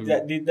and that,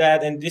 did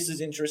that, and this is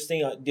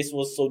interesting. This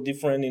was so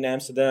different in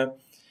Amsterdam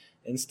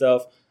and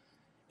stuff.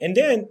 And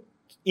then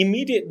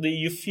immediately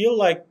you feel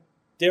like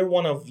they're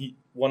one of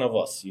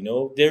us,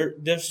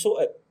 They're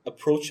so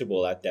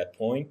approachable at that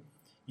point.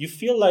 You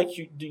feel like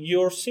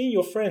you're seeing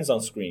your friends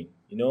on screen,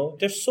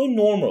 They're so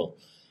normal.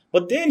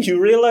 But then you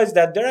realize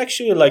that they're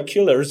actually like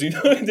killers,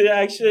 They're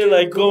actually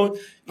like going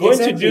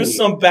to do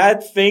some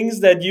bad things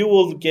that you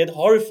will get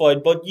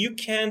horrified, but you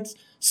can't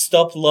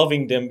stop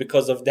loving them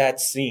because of that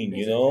scene,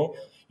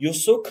 You're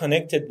so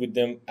connected with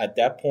them at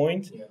that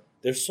point. Yeah.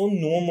 They're so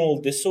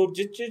normal.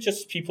 They're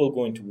just people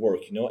going to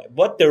work,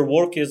 But their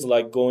work is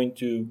like going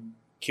to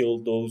kill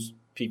those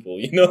people,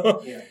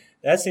 Yeah.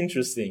 That's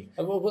interesting.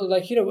 Well,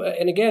 like,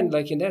 and again,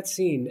 like in that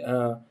scene,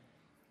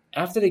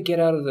 after they get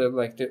out of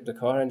the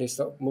car and they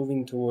start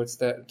moving towards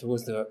the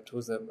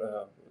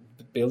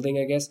building,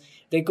 I guess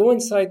they go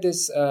inside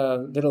this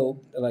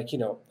little, like,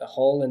 a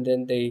hall, and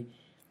then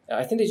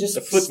I think they just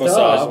the foot stop.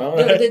 massage.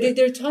 No?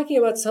 They're talking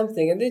about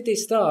something, and then they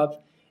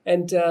stop,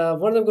 and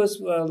one of them goes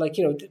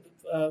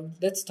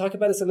let's talk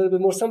about this a little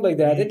bit more, something like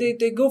that. And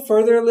they go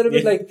further a little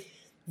bit, like.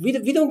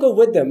 We don't go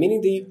with them, meaning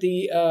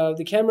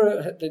the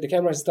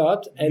camera has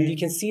stopped, and you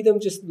can see them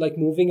just like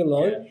moving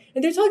along,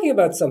 and they're talking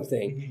about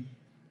something,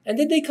 and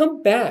then they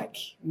come back,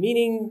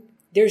 meaning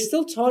they're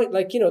still talking,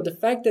 like, the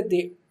fact that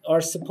they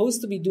are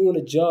supposed to be doing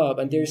a job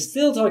and they're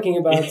still talking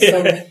about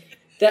some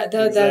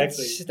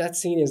that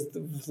scene is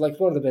like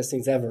one of the best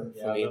things ever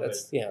for me.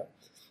 That's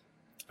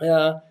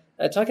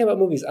talking about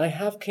movies, I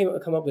have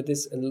come up with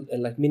this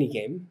like mini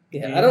game.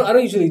 Yeah, I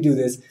don't usually do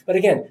this, but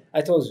again,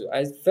 I told you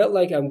I felt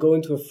like I'm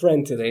going to a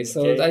friend today,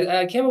 so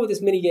I came up with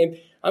this mini game.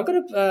 I'm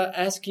gonna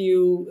ask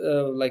you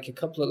like a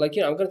couple of I'm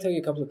gonna tell you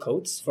a couple of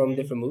quotes from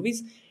different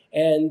movies,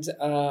 and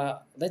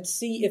let's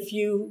see if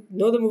you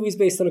know the movies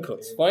based on the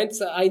quotes. Fine,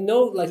 so I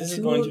know like this is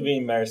going to be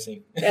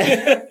embarrassing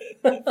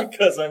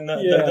because I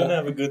don't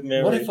have a good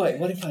memory.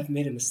 What if I've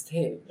made a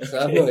mistake? So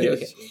I have no idea.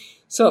 Okay,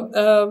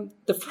 so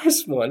the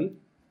first one.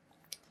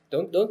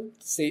 Don't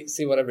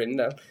see what I've written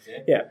down.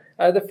 Okay.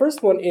 Yeah. The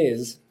first one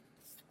is,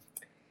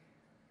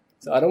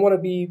 so I don't want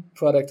to be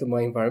product of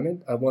my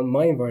environment. I want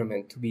my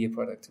environment to be a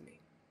product to me.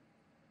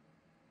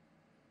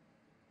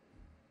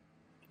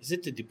 Is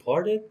it The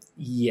Departed?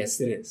 Yes,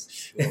 it is.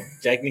 Sure.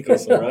 Jack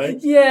Nicholson, right?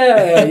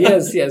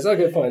 Yes.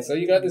 Okay, fine. So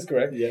you got this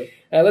correct. Yeah.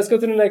 Let's go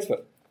to the next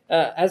one.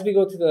 As we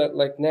go to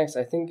the next,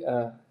 I think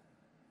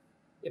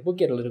it will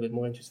get a little bit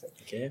more interesting.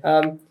 Okay.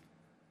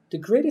 The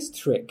greatest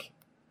trick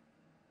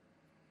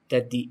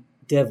that the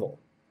devil,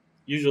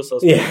 usual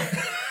suspect,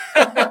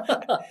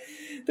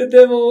 the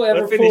devil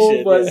ever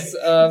pulled was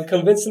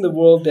convincing the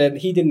world that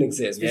he didn't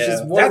exist. Which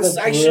is that's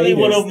actually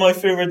one of my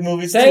favorite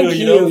movies too.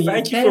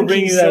 Thank you for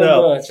bringing that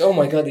up. Much. Oh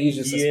my god, the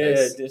usual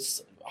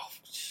suspects.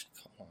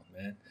 Come on,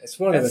 man. It's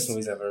one of the best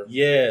movies ever.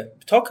 Yeah,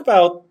 talk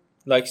about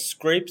like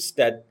scripts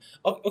that.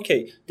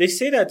 Okay, they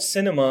say that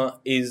cinema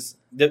is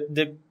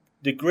the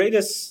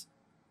greatest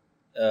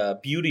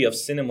beauty of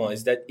cinema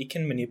is that it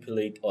can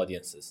manipulate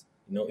audiences.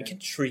 It can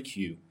trick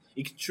you.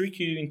 It can trick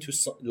you into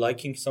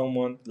liking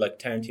someone, like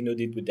Tarantino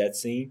did with that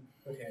scene.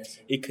 Okay, I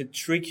see. It could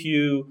trick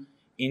you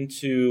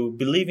into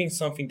believing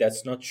something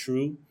that's not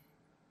true.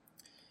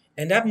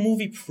 And that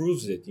movie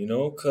proves it,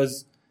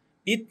 because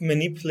it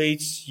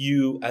manipulates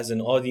you as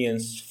an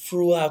audience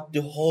throughout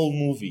the whole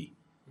movie,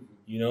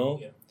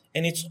 Yeah.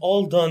 And it's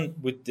all done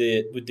with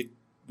the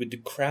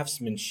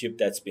craftsmanship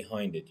that's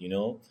behind it,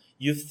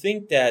 You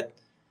think that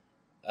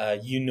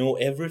you know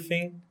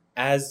everything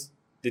as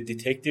the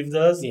detective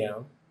does,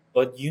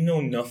 but you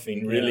know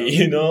nothing really,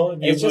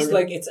 It's just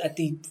like it's at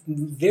the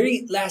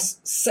very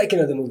last second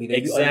of the movie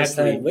that you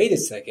understand. Wait a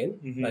second,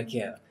 Now,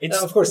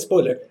 of course,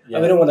 spoiler.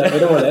 Yeah. We don't want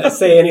to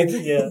say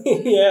anything.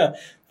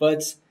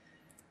 But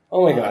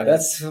oh my god,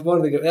 that's one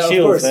of the good. Chills,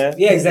 of course, man.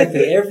 Yeah,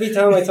 exactly. Every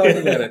time I talk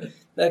about it,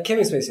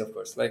 Kevin Spacey, of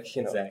course,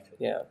 Exactly.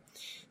 Yeah.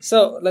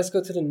 So let's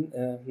go to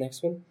the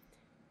next one.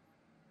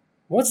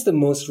 What's the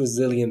most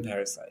resilient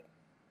parasite?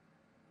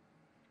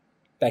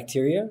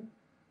 Bacteria?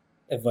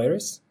 A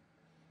virus?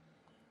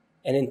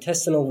 An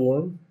intestinal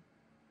worm?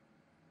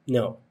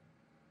 No.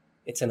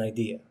 It's an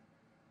idea.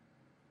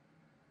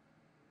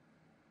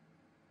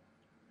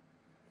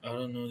 I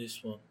don't know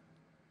this one.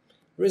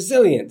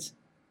 Resilient.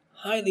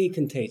 Highly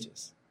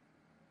contagious.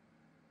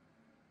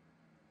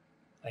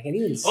 I can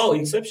even see... Oh,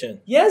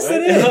 Inception. Yes,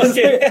 Right? it is.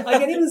 Okay. I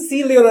can even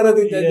see Leonardo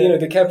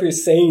DiCaprio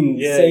saying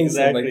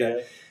something like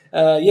that.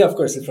 Yeah, of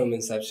course, it's from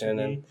Inception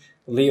and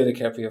Leo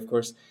DiCaprio, of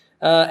course.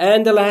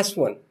 And the last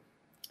one.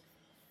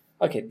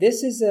 Okay,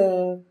 this is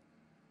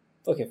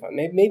okay, fine.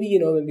 Maybe you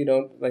know, maybe you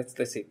don't. Let's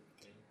see.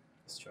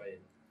 Let's try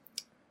it.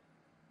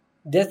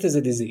 Death is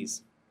a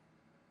disease.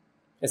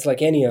 It's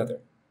like any other.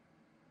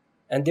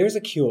 And there's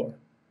a cure.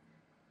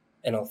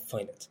 And I'll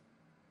find it.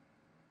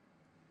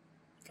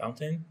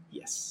 Fountain?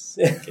 Yes.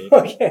 Okay.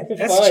 Okay,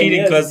 That's fine, cheating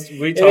yes. because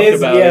we It talked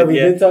is, about yeah, it. we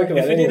did talk about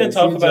If it. we didn't Anyways,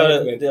 talk Hugh about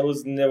Jackman. it, there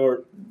was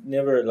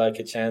never like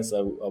a chance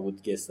I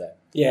would guess that.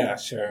 Yeah,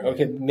 sure.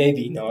 Okay,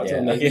 maybe not, Yeah,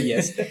 or maybe okay.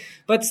 yes.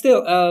 But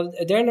still,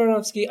 Darren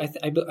Aronofsky,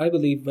 I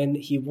believe when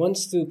he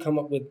wants to come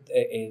up with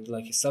a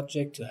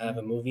subject to have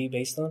a movie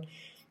based on,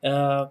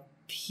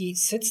 he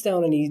sits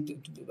down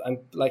and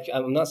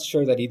I'm not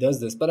sure that he does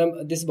this, but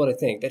this is what I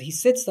think, that he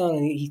sits down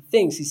and he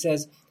thinks, he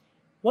says,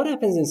 what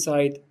happens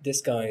inside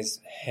this guy's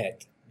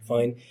head?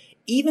 Fine.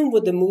 Even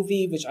with the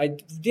movie, which I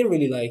didn't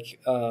really like,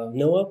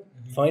 Noah,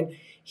 fine,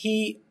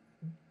 he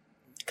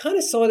kind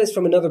of saw this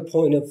from another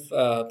point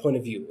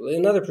of view,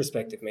 another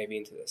perspective maybe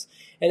into this.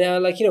 And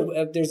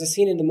there's a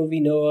scene in the movie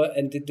Noah,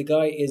 and the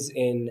guy is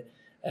in,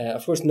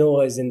 of course,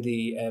 Noah is in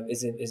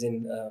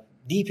the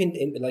deep in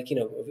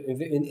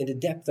the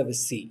depth of a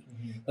sea.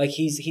 Like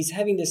he's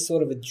having this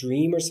sort of a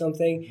dream or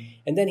something,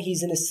 and then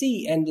he's in a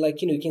sea, and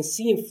you can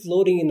see him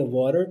floating in the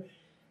water.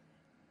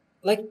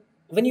 Like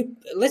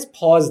let's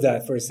pause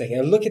that for a second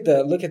and look at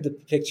the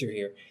picture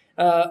here.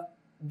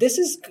 This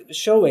is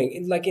showing,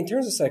 in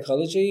terms of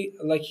psychology,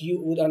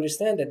 you would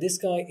understand that this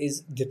guy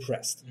is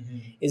depressed,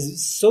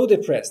 is so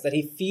depressed that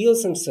he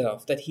feels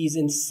himself, that he's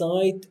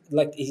inside,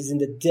 he's in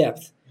the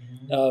depth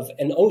of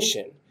an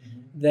ocean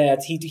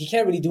that he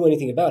can't really do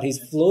anything about. He's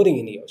floating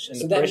in the ocean.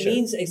 So that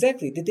means,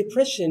 exactly, the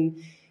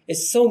depression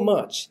is so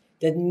much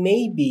that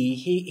maybe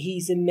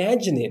he's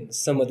imagining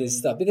some of this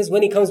stuff. Because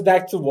when he comes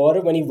back to water,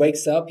 when he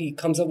wakes up, he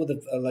comes up with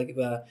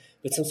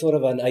with some sort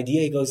of an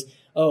idea. He goes,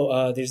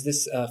 there's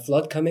this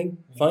flood coming.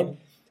 Fine.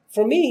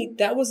 For me,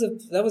 that was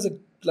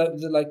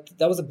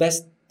the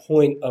best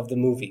point of the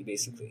movie,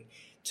 basically,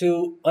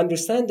 to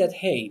understand that,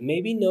 hey,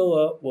 maybe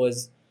Noah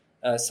was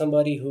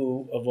somebody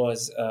who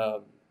was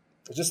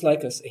just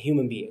like us, a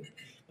human being,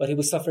 but he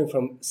was suffering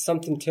from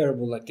something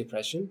terrible like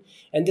depression,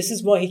 and this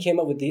is why he came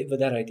up with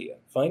that idea.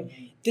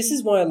 Fine. This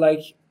is why I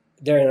like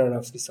Darren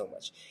Aronofsky so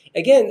much.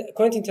 Again,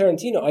 Quentin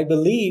Tarantino, I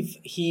believe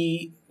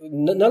he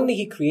not only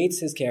he creates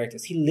his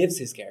characters, he lives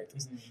his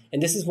characters,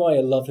 and this is why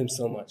I love him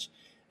so much.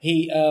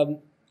 He,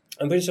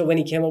 I'm pretty sure when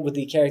he came up with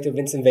the character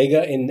Vincent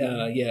Vega in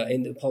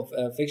the Pulp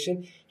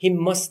Fiction, he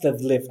must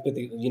have lived with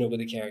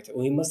the character,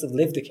 or he must have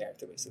lived the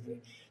character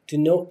basically, to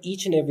know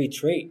each and every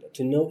trait,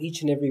 to know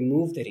each and every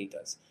move that he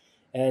does,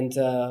 and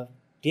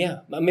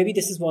maybe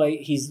this is why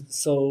he's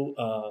so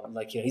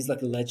he's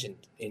like a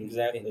legend in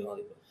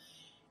Hollywood.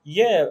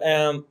 Yeah,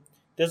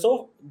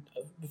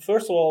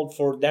 first of all,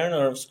 for Darren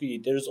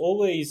Aronofsky, there's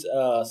always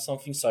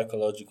something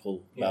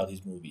psychological about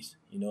his movies.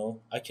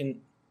 I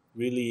can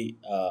really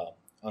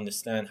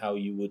understand how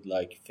you would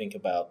think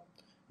about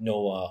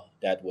Noah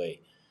that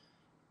way.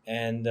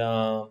 And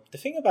the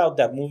thing about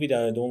that movie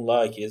that I don't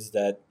like is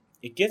that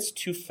it gets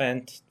too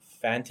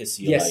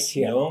fantasy-like. Yes,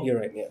 you're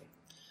right. Yeah,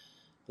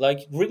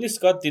 like Ridley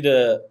Scott did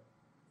a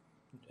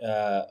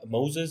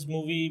Moses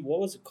movie. What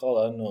was it called?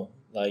 I don't know.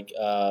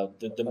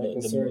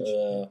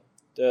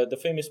 The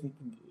famous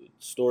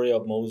story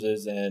of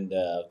Moses and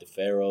the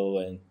Pharaoh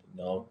and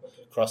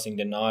crossing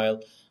the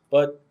Nile,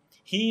 but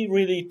he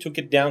really took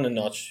it down a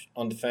notch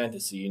on the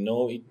fantasy.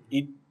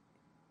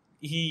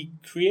 He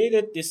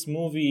created this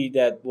movie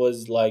that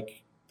was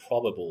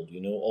probable.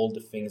 All the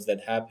things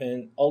that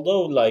happened,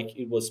 although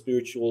it was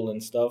spiritual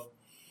and stuff.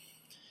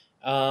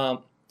 I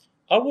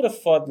would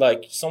have thought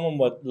someone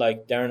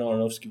like Darren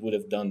Aronofsky would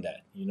have done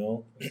that.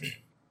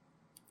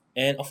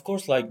 And of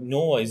course,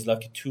 Noah is a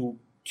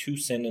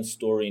two-sentence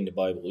story in the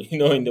Bible,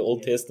 in the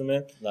Old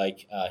Testament.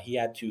 He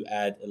had to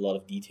add a lot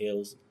of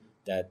details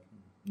that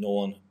no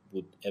one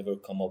would ever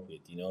come up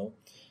with,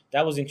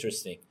 That was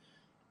interesting.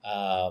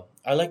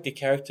 I like the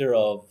character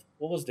of,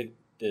 what was the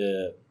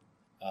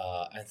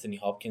Anthony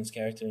Hopkins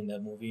character in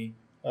that movie?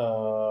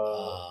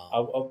 I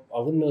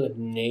wouldn't know the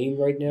name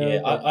right now.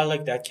 Yeah, I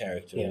like that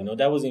character, Yeah.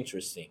 That was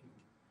interesting.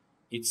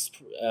 It's,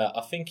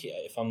 I think,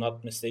 if I'm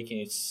not mistaken,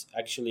 it's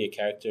actually a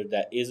character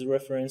that is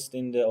referenced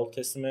in the Old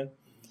Testament,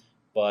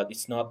 but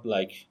it's not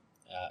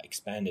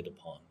expanded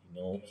upon.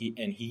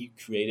 He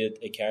created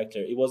a character.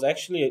 It was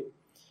actually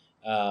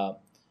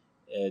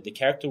the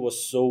character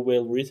was so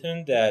well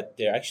written that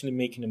they're actually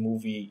making a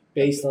movie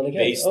Based on the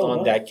character. based on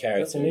wow. that That's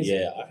character.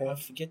 amazing. Yeah, Okay. I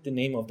forget the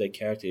name of that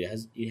character.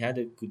 It had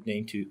a good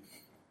name too.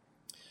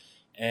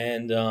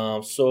 And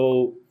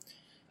so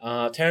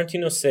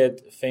Tarantino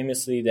said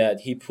famously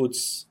that he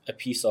puts a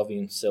piece of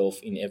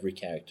himself in every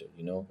character,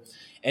 you know,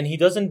 and he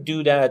doesn't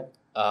do that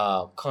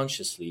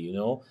consciously, you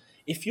know.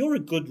 If you're a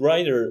good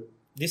writer,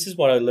 this is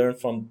what I learned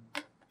from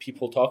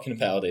people talking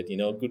about it, you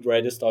know, good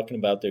writers talking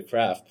about their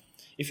craft.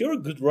 If you're a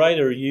good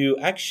writer, you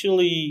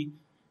actually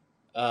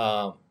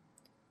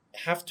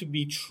have to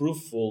be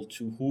truthful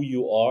to who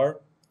you are.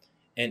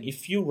 And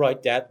if you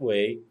write that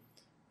way,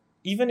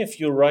 even if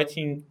you're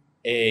writing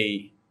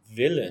a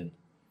villain,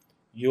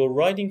 you're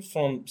writing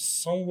from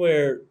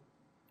somewhere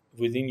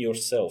within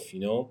yourself, you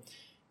know.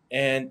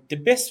 And the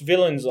best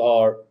villains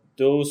are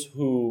those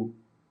who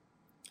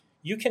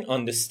you can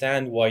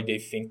understand why they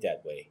think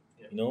that way.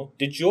 You know,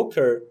 the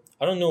Joker,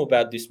 I don't know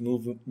about this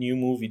new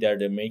movie that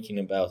they're making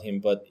about him,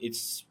 but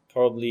it's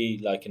probably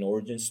like an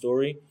origin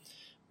story.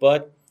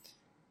 But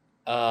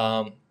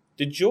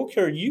the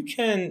Joker, you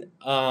can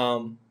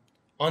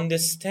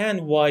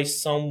understand why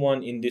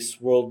someone in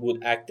this world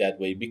would act that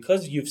way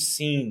because you've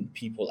seen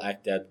people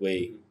act that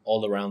way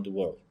all around the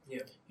world.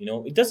 Yeah. You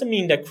know, it doesn't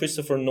mean that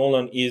Christopher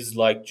Nolan is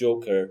like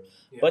Joker,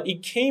 but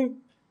it came.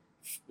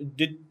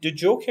 The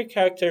Joker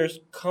character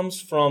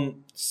comes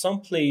from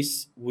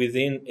someplace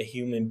within a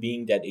human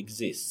being that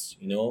exists.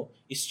 You know,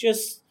 it's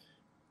just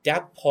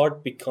that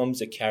part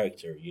becomes a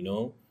character. You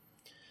know,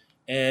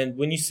 and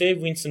when you say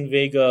Vincent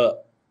Vega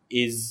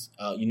is,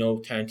 you know,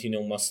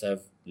 Tarantino must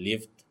have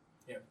lived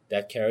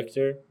that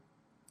character,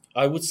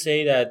 I would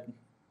say that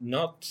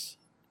not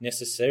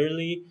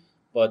necessarily,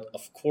 but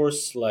of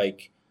course,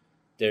 like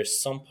there's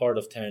some part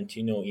of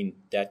Tarantino in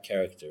that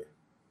character.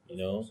 You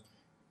know.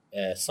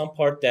 Some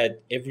part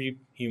that every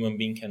human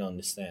being can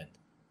understand,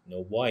 you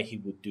know, why he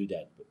would do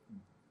that,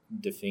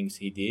 the things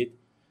he did.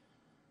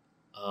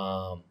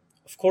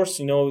 Of course,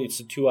 you know, it's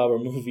a 2-hour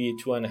movie,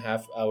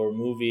 2.5-hour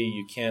movie.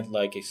 You can't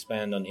like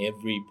expand on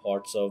every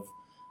parts of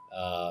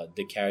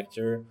the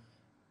character,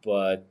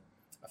 but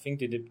I think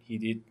he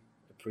did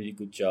a pretty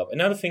good job.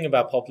 Another thing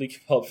about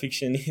Pulp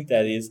Fiction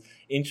that is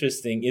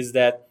interesting is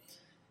that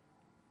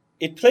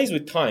it plays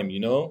with time, you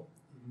know.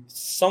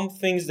 Some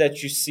things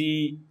that you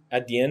see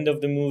at the end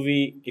of the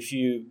movie, if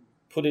you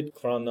put it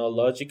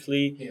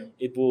chronologically,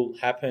 it will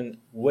happen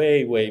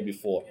way, way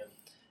before.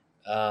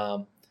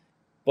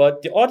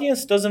 But the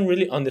audience doesn't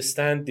really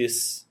understand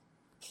this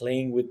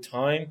playing with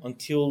time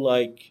until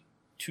like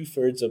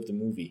 2/3 of the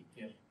movie.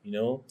 You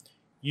know,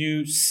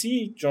 you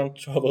see John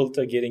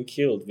Travolta getting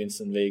killed,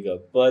 Vincent Vega,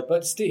 but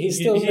he's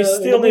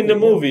still in the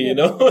movie. You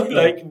know,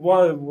 like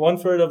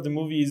 1/3 of the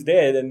movie is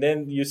dead, and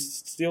then you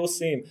still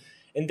see him,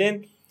 and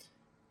then.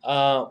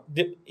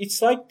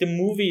 It's like the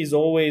movie is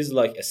always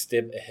like a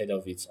step ahead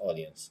of its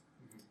audience.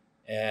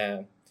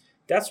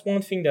 That's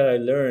one thing that I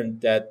learned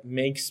that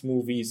makes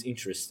movies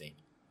interesting.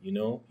 You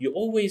know, you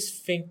always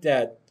think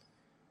that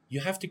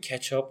you have to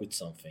catch up with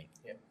something.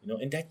 You know,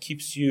 and that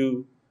keeps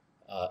you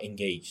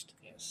engaged.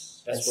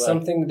 Yes, that's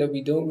something that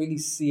we don't really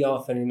see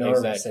often in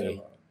our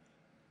cinema.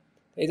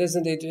 It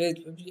doesn't.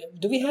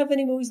 Do we have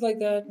any movies like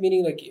that?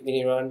 Meaning, like in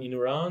Iran? In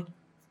Iran,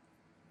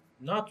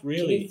 not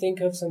really. Can you think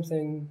of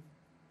something?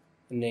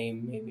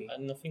 Name maybe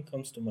nothing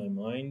comes to my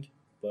mind,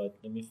 but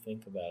let me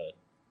think about it.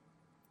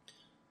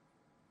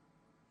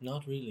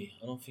 Not really.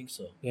 I don't think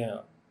so.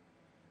 Yeah,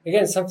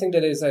 again, something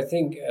that is, I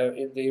think,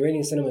 the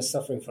Iranian cinema is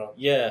suffering from.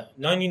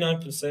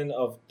 99%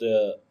 of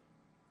the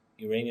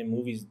Iranian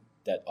movies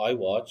that I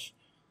watch,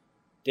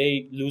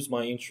 they lose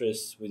my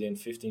interest within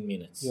 15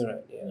 minutes. You're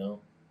right. You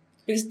know,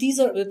 because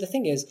the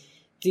thing is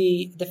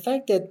the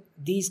fact that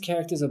these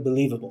characters are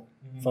believable,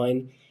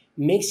 fine,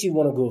 makes you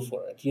want to go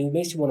for it.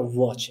 Makes you want to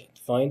watch it,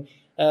 fine.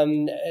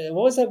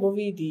 What was that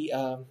movie? The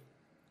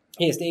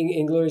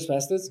Inglourious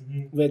Basterds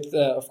with,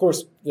 of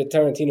course, with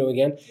Tarantino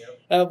again.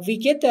 We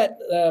get that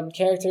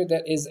character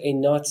that is a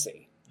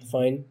Nazi,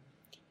 fine,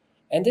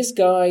 and this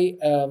guy,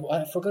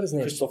 I forgot his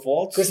name. Christoph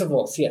Waltz. Christoph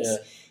Waltz, yes.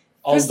 Yeah.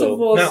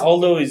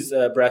 Aldo is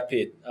Brad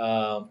Pitt.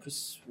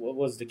 What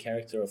was the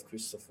character of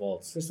Christoph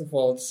Waltz? Christoph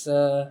Waltz.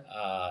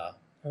 I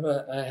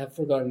have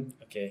forgotten.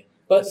 Okay,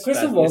 but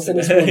Christoph Waltz in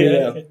this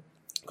movie.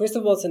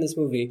 Christoph Waltz in this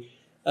movie.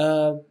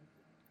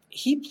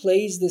 He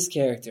plays this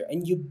character,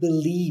 and you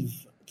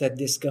believe that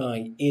this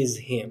guy is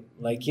him.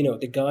 Like, you know,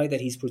 the guy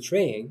that he's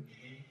portraying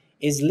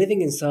is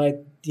living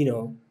inside, you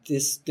know,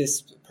 this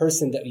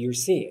person that you're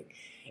seeing.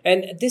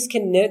 And this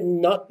can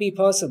not be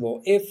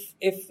possible if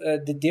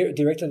the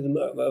director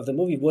of the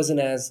movie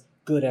wasn't as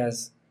good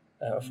as,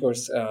 of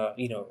course,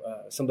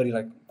 somebody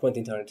like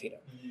Quentin Tarantino.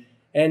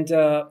 And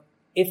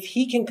if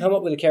he can come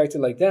up with a character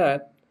like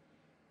that,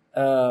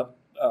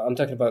 I'm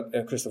talking about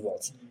Christoph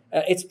Waltz.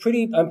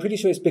 I'm pretty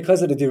sure it's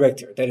because of the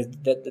director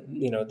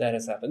that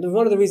has happened. And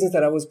one of the reasons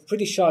that I was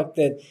pretty shocked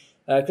that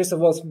Christoph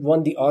Waltz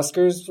won the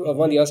Oscar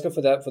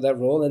for that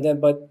role, and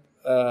then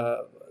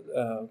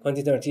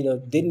Quentin Tarantino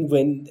didn't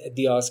win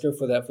the Oscar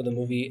for the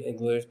movie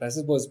Inglourious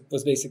Basterds was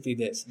basically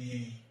this.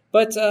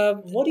 But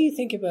what do you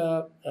think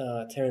about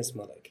Terrence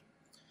Malick?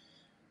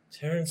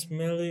 Terrence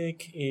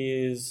Malick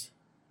is,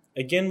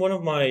 again, one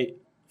of my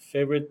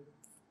favorite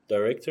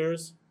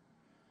directors,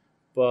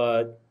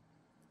 but,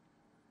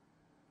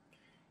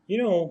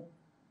 you know,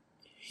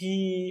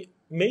 he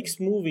makes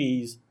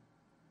movies,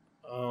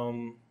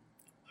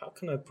 how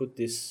can I put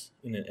this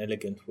in an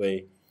elegant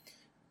way?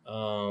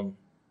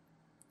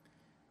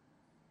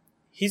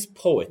 He's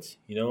poet,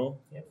 you know?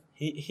 Yeah.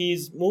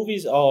 His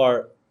movies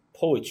are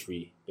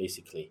poetry,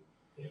 basically.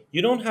 Yeah.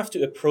 You don't have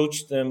to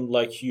approach them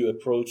like you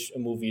approach a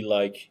movie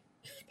like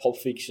Pulp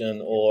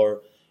Fiction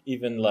or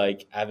even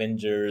like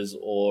Avengers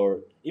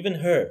or even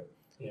Her,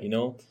 Yeah. you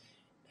know?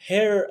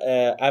 Her,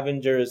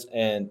 Avengers,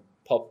 and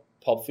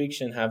Pulp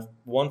Fiction have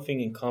one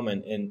thing in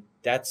common, and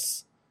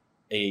that's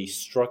a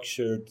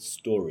structured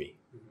story,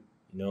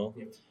 you know?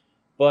 Yeah.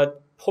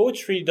 But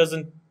poetry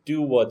doesn't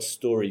do what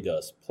story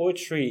does.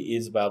 Poetry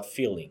is about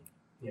feeling,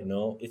 Yeah. you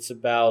know? It's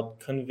about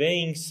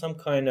conveying some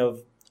kind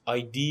of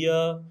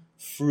idea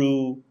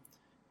through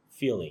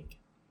feeling,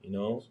 you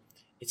know?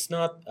 It's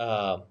not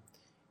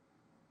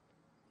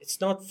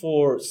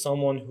for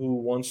someone who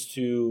wants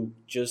to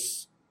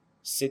just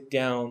sit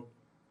down,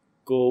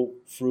 go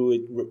through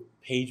it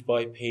page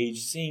by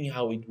page, seeing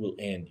how it will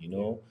end, you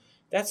know?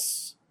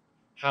 That's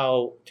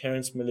how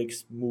Terrence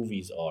Malick's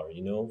movies are,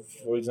 you know?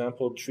 For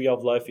example, Tree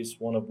of Life is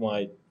one of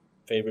my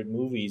favorite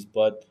movies,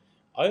 but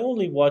I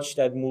only watch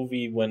that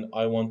movie when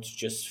I want to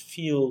just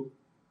feel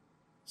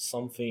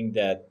something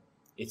that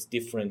it's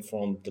different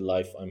from the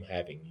life I'm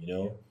having, you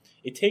know?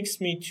 It takes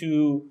me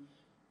to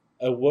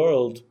a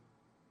world,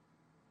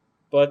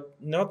 but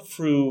not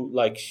through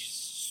like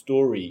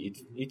story.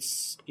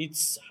 It's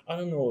I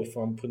don't know if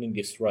I'm putting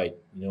this right,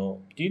 you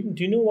know? Do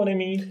you know what I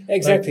mean?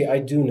 Exactly, Like, I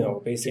do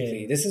know.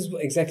 Basically, Okay. this is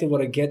exactly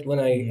what I get when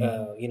I,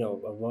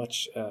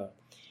 watch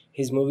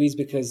his movies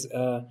because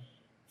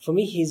for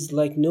me, he's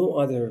like no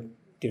other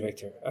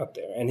director out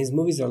there, and his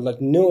movies are like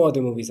no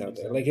other movies out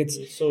there. Like it's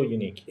so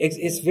unique.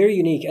 it's very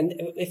unique. And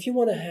if you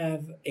want to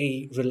have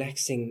a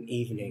relaxing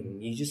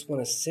evening, you just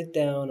want to sit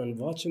down and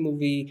watch a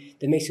movie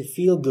that makes you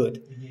feel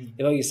good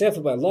about yourself,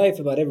 about life,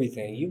 about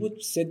everything, you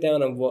would sit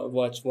down and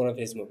watch one of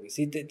his movies.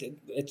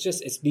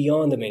 It's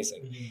beyond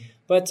amazing.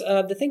 But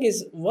the thing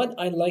is, what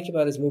I like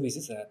about his movies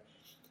is that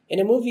in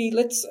a movie,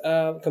 let's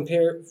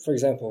compare, for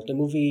example, the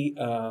movie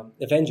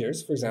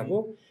Avengers, for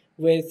example,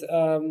 with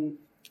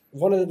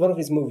one of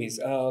his movies.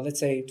 Let's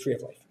say Tree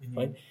of Life.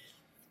 Fine.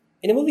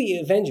 In a movie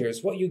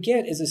Avengers, what you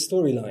get is a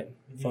storyline.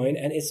 Fine,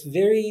 and it's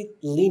very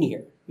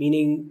linear,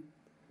 meaning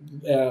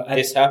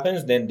This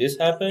happens, then this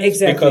happens.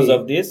 Exactly. Because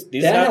of this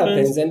that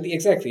happens. and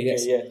exactly,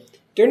 yes. Yeah.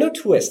 There are no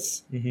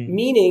twists,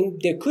 meaning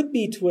there could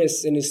be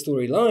twists in the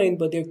storyline,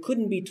 but there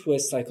couldn't be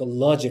twists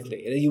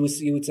psychologically. You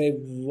would say,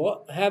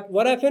 what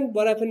happened?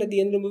 What happened at the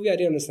end of the movie? I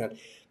didn't understand.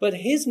 But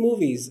his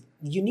movies,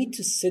 you need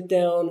to sit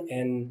down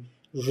and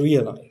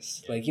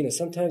realize. Like,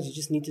 sometimes you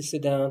just need to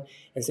sit down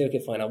and say, okay,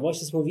 fine, I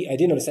watched this movie. I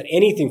didn't understand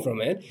anything from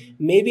it.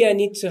 Maybe I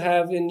need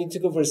to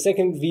go for a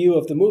second view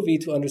of the movie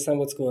to understand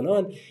what's going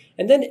on.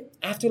 And then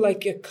after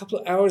like a couple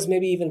of hours,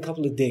 maybe even a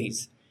couple of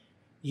days,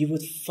 you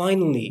would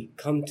finally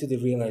come to the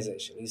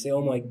realization. You say,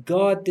 oh my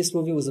God, this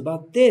movie was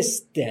about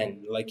this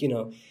then.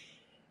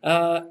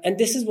 And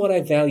this is what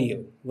I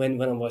value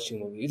when I'm watching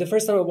a movie. The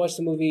first time I watched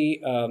the movie,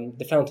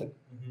 The Fountain,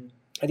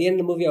 at the end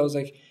of the movie, I was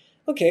like,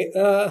 okay,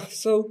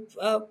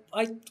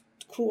 I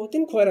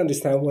didn't quite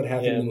understand what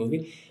happened in the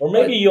movie. Or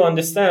maybe you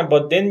understand,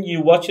 but then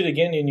you watch it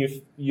again and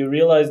you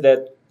realize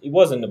that it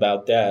wasn't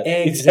about that.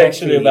 Exactly. It's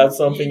actually about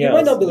something else. You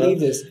might not believe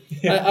this.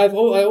 I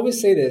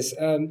always say this.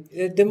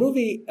 The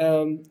movie,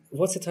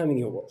 What's the Time in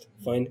Your World?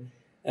 Fine.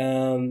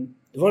 One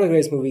of the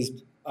greatest movies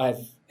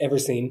I've ever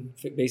seen,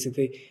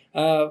 basically.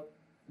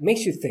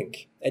 Makes you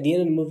think. At the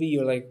end of the movie,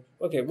 you're like,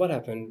 okay, what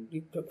happened?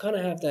 You kind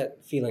of have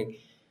that feeling.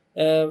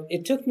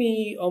 It took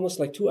me almost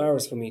like 2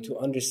 hours for me to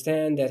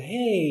understand that,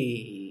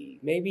 hey,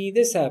 maybe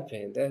this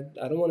happened.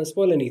 I don't want to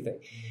spoil anything.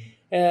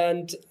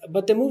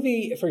 But the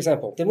movie, for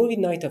example, the movie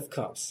Night of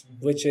Cops,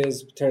 which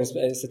is a Terrence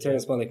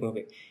Malick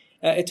movie,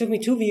 it took me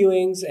 2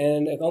 viewings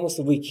and almost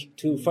a week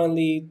to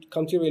finally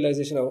come to a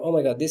realization of, oh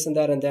my God, this and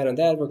that and that and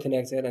that were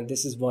connected, and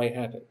this is why it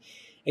happened.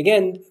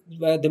 Again,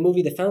 the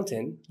movie The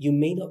Fountain, you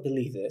may not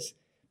believe this,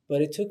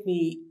 but it took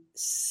me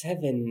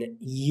 7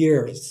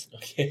 years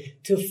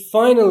to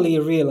finally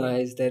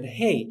realize that,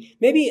 hey,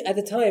 maybe at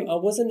the time I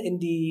wasn't in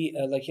the,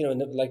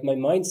 my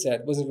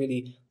mindset wasn't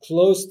really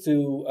close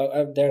to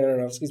Darren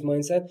Aronofsky's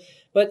mindset,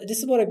 but this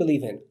is what I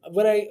believe in.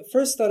 When I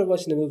first started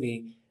watching the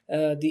movie,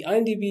 the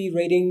IMDb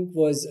rating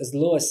was as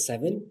low as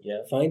 7,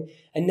 fine,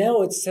 and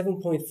now it's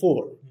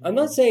 7.4. I'm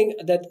not saying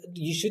that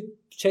you should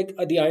check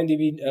the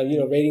IMDb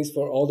ratings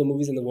for all the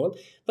movies in the world,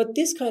 but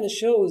this kind of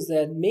shows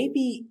that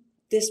maybe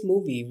this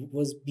movie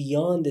was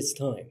beyond its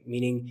time,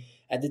 meaning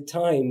at the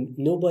time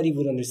nobody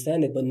would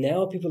understand it, but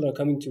now people are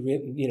coming to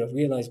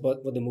realize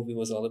what the movie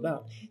was all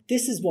about.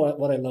 This is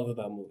what I love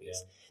about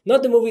movies.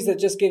 Not the movies that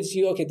just gives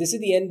you, okay, this is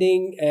the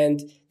ending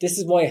and this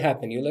is why it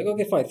happened. You're like,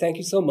 okay, fine, thank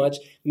you so much.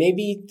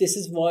 Maybe this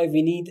is why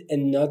we need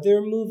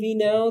another movie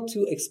now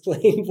to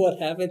explain what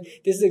happened.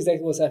 This is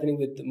exactly what's happening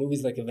with the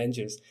movies like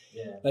Avengers.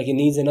 Yeah. Like it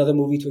needs another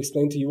movie to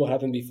explain to you what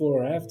happened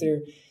before or after.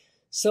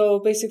 So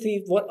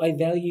basically what I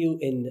value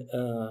in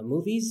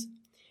movies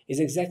is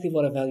exactly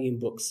what I value in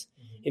books.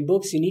 In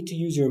books, you need to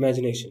use your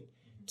imagination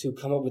to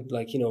come up with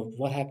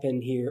what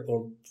happened here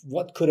or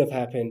what could have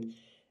happened.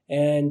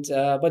 And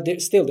but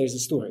there's a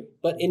story.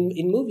 But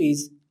in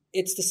movies,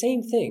 it's the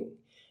same thing.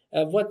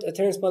 What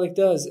Terrence Malick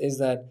does is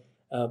that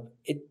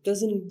it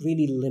doesn't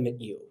really limit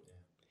you.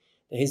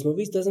 His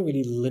movies doesn't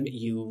really limit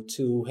you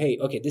to, hey,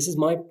 okay, this is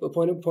my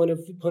point of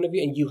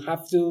view, and you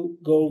have to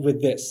go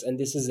with this, and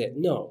this is it.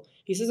 No,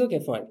 he says,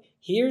 okay, fine.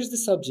 Here's the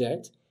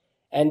subject,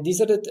 and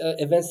these are the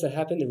events that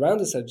happened around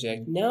the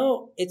subject.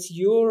 Now it's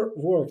your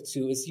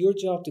it's your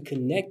job to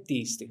connect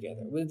these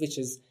together, which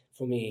is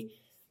for me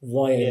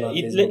why I love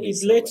his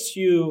movies. It lets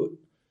you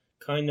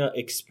kind of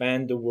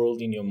expand the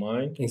world in your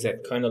mind,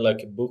 exactly, kind of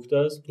like a book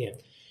does. Yeah.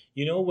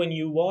 When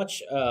you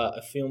watch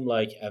a film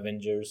like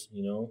Avengers,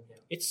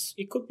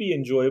 it could be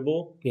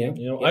enjoyable. Yeah.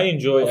 I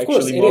enjoy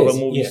actually Marvel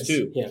movies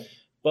too. Yeah.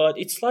 But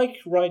it's like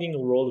riding a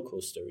roller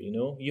coaster,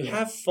 You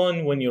have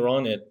fun when you're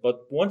on it,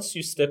 but once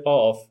you step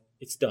off,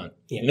 it's done.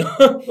 Yeah.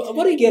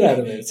 What do you get out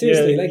of it?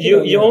 Seriously.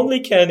 You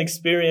only can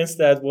experience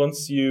that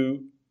once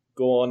you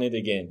go on it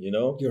again,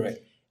 You're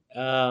right.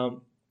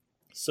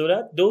 So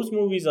that those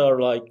movies are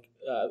like,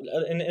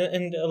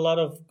 and a lot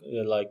of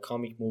like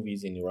comic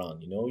movies in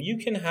Iran, you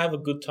can have a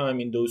good time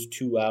in those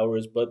 2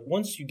 hours, but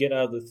once you get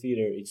out of the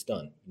theater, it's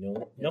done.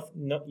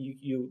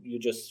 You're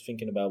just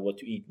thinking about what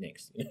to eat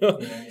next.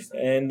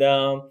 And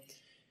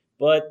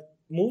but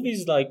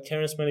movies like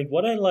Terrence Malick,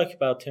 what I like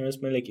about Terrence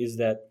Malick is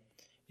that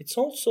it's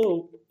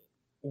also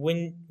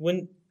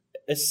when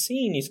a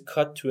scene is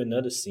cut to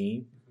another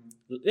scene,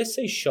 let's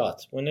say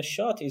when a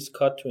shot is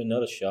cut to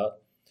another shot,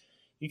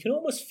 you can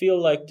almost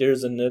feel like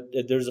there's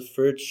a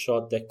third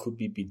shot that could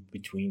be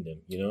between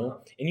them,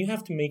 and you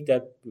have to make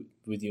that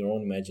with your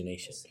own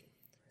imagination.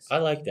 I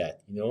like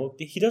that,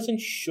 He doesn't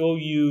show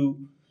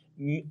you.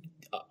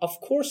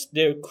 Of course,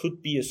 there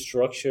could be a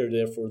structure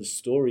there for the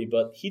story,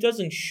 but he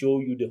doesn't show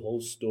you the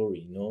whole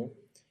story,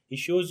 He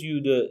shows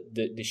you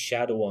the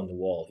shadow on the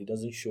wall. He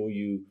doesn't show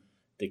you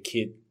the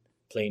kid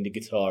playing the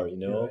guitar,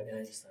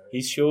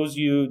 He shows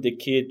you the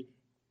kid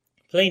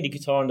playing the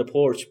guitar on the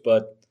porch,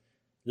 but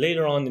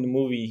later on in the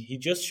movie, he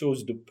just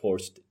shows the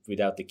porch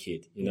without the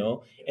kid,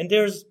 And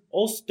there's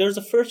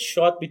a first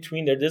shot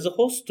between there. There's a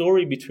whole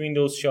story between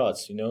those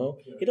shots,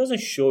 He doesn't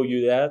show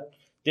you that.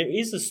 There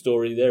is a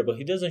story there, but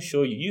he doesn't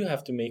show you. You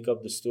have to make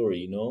up the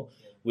story,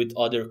 with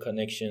other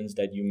connections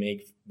that you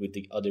make with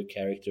the other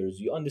characters.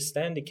 You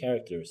understand the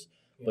characters,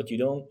 but you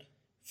don't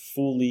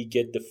fully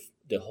get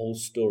the whole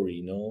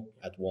story,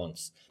 at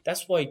once.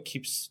 That's why it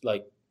keeps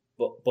like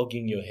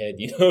bugging your head,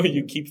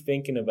 You keep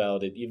thinking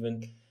about it, even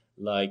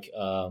like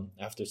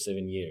after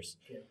 7 years.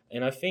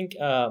 And I think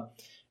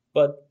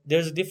but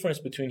there's a difference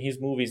between his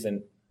movies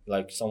and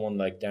like someone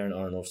like Darren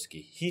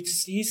Aronofsky.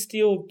 He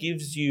still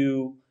gives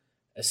you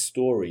a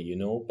story,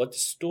 but the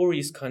story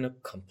is kind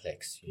of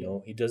complex,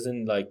 He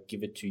doesn't like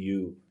give it to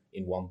you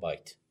in one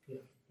bite.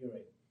 You're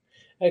right.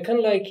 I kind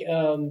of like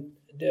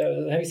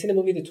have you seen the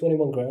movie The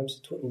 21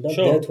 Grams?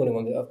 Sure.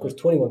 21, of course,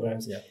 21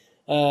 Grams. Yeah.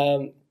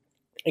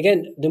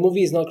 Again, the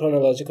movie is not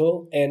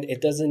chronological, and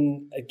it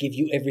doesn't give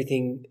you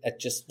everything at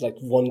just like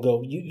one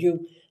go.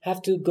 You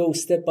have to go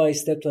step by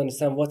step to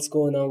understand what's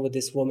going on with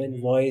this woman.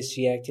 Mm-hmm. Why is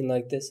she acting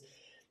like this?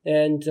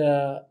 And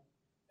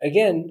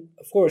again,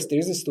 of course, there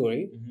is a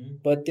story,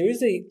 but there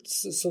is a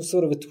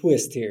sort of a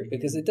twist here,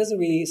 because it doesn't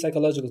really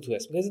psychological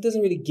twist, because it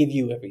doesn't really give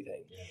you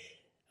everything. Yeah.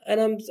 And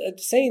I'm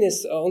saying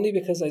this only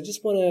because I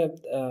just want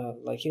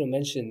to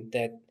mention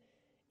that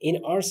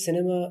in our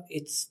cinema,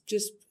 it's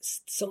just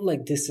something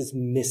like this is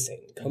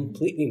missing,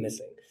 completely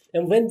missing.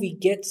 And when we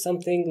get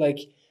something like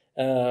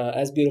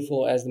as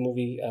beautiful as the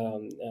movie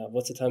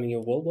What's the Time in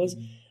Your World was,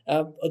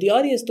 the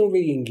audience don't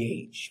really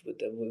engage with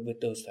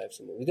those types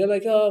of movies. They're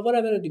like, oh, what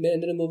happened at the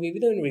end of the movie? We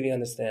don't really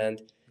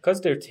understand. Because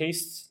their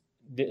tastes,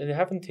 they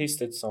haven't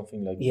tasted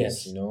something like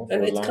this, for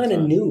and it's kind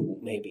of new,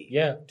 maybe,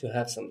 to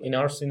have something. In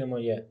our cinema,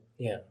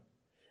 Yeah.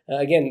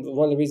 Again,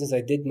 one of the reasons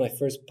I did my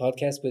first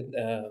podcast with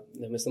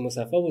Mr.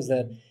 Mustafa was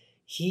that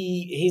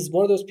he's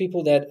one of those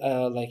people that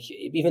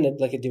even a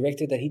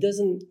director that he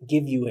doesn't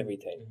give you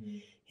everything. Mm-hmm.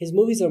 His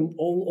movies are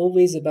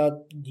always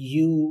about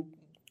you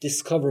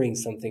discovering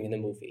something in a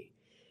movie.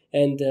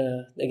 And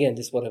again,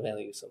 this is what I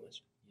value so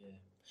much. Yeah.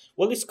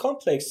 Well, it's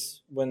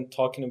complex when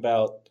talking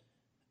about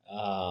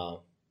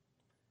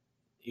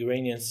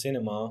Iranian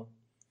cinema.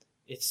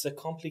 It's a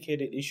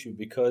complicated issue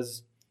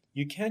because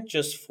you can't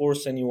just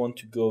force anyone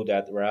to go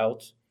that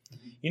route.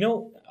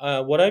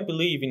 What I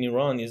believe in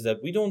Iran is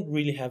that we don't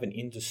really have an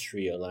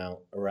industry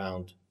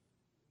around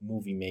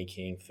movie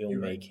making, You're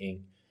right.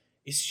 filmmaking.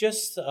 It's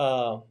just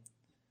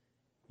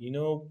you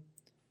know,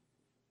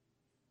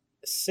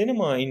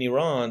 cinema in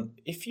Iran.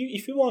 If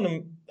you want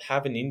to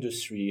have an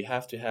industry, you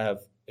have to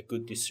have a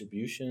good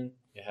distribution.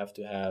 You have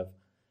to have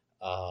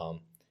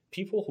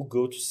people who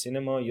go to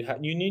cinema.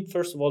 You need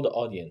first of all the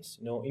audience.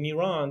 You know, in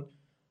Iran,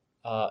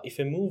 if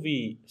a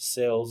movie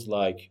sells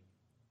like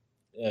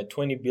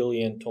 20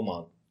 billion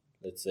toman,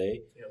 let's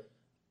say,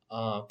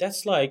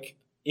 that's like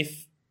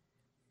if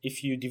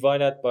you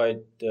divide that by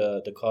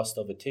the cost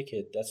of a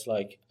ticket, that's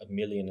like 1.5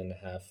 million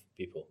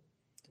people.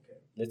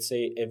 Let's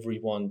say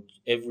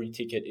every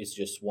ticket is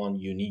just one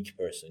unique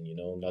person, you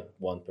know, not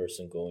one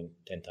person going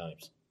 10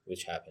 times,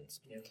 which happens.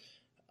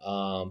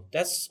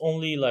 That's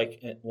only like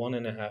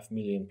 1.5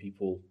 million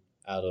people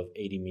out of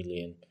 80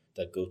 million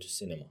that go to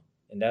cinema,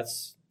 and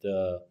that's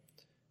the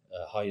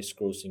highest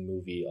grossing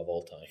movie of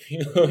all time,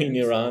 you know, in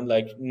Iran.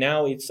 Like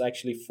now it's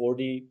actually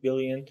 40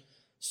 billion,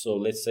 so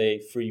let's say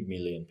 3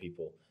 million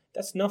people.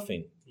 That's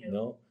nothing, you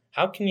know.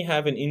 How can you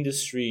have an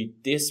industry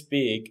this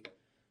big?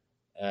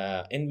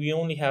 And we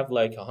only have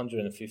like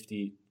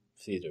 150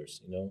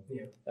 theaters, you know.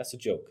 That's a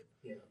joke.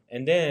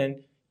 And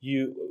then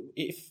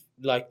if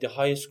like the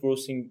highest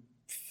grossing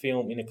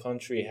film in a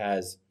country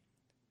has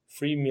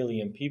 3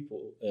 million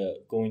people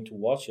going to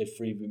watch it,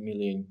 3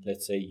 million,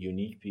 let's say,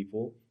 unique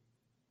people,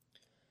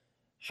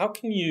 how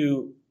can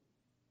you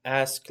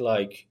ask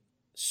like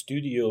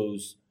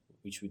studios,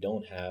 which we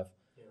don't have,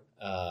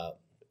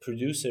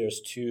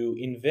 producers to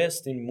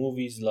invest in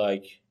movies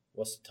like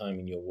What's the Time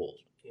in Your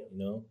World, you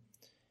know?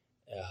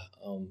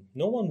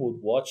 No one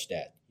would watch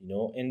that, you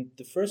know. And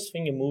the first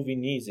thing a movie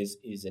needs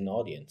is an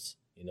audience,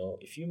 you know.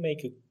 If you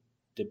make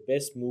the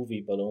best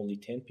movie but only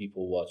 10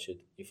 people watch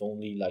it, if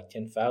only like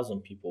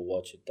 10,000 people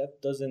watch it,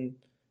 that doesn't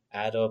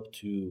add up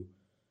to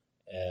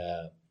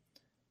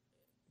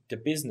the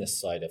business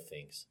side of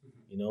things,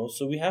 you know.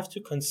 So we have to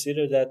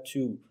consider that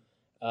too.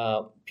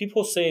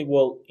 People say,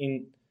 well,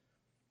 in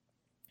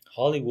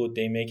Hollywood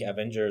they make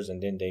Avengers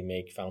and then they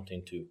make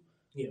Fountain 2.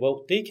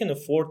 Well, they can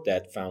afford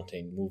that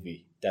Fountain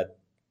movie that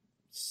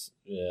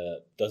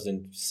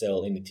doesn't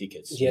sell any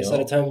tickets. Yes, you know?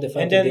 at the time the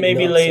Fountain and then did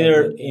maybe not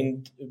later, sell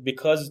it,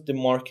 because the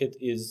market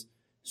is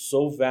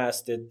so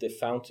vast that the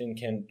Fountain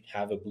can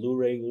have a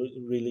Blu-ray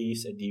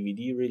release, a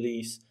DVD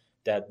release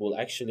that will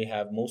actually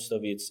have most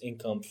of its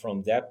income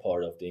from that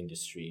part of the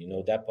industry, you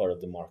know, that part of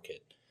the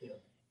market.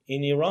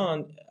 In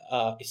Iran,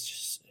 it's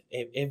just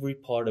every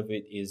part of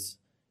it is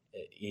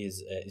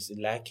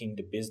lacking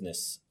the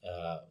business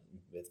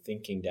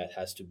thinking that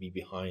has to be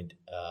behind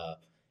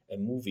a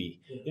movie,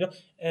 you know.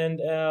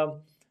 And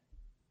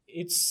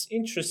it's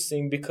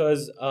interesting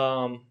because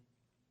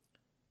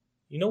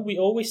you know, we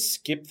always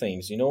skip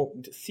things. You know,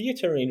 the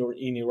theater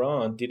in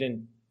Iran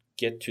didn't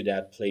get to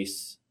that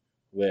place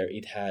where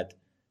it had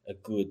a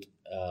good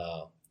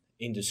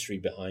industry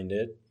behind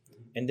it,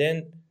 and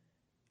then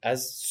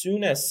as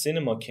soon as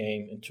cinema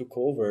came and took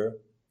over,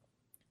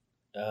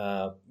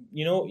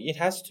 you know, it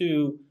has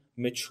to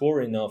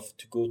mature enough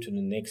to go to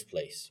the next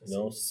place, you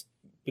know.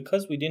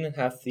 Because we didn't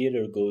have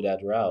theater go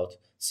that route,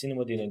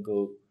 cinema didn't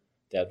go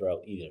that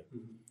route either.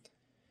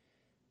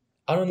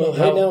 I don't know but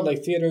how. right now,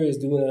 like theater is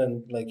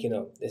doing like, you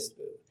know, it's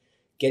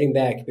getting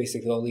back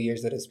basically all the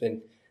years that it's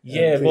been.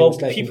 Yeah, pretty well,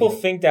 much lacking people here.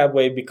 think that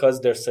way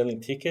because they're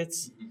selling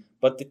tickets,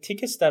 but the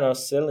tickets that are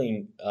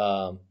selling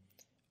are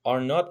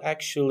not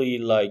actually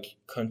like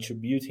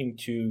contributing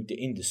to the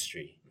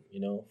industry.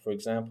 You know, for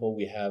example,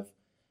 we have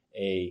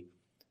a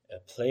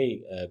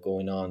play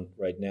going on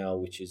right now,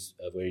 which is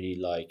a very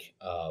like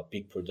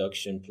big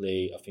production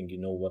play. I think you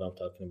know what I'm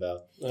talking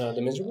about.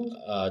 The Miserables?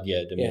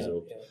 Yeah, The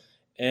Miserables. Yeah.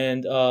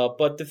 And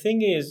but the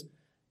thing is,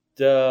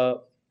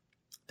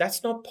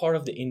 that's not part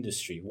of the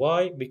industry.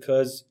 Why?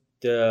 Because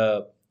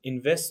the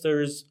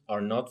investors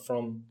are not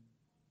from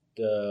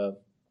the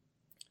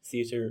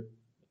theater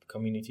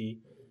community,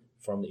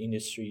 from the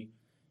industry,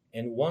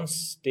 and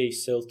once they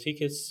sell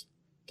tickets,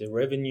 the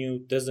revenue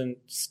doesn't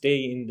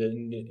stay in the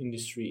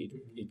industry;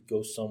 it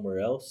goes somewhere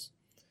else.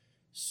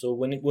 So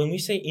when we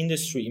say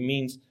industry, it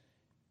means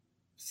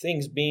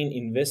things being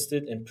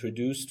invested and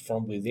produced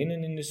from within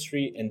an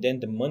industry, and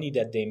then the money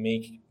that they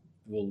make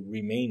will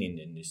remain in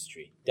the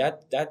industry.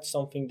 That's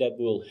something that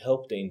will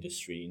help the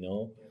industry, you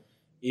know.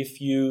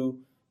 If you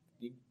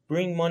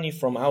bring money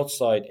from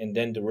outside and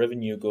then the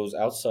revenue goes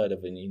outside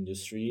of an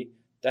industry,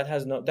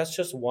 that's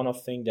just one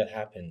of thing that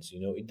happens, you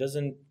know. It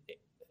doesn't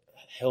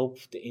help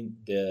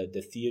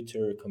the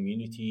theater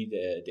community,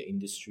 the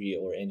industry,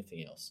 or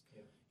anything else,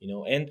 you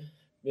know. And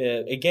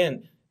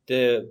again,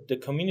 the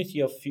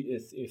community of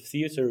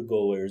theater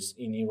goers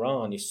in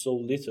Iran is so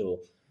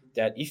little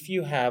that if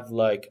you have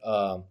like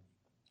a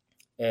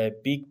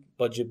big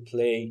budget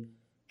play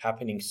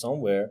happening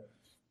somewhere,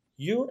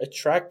 you're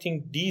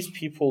attracting these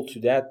people to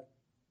that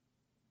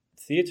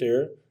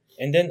theater,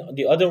 and then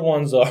the other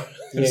ones are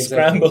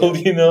scrambled,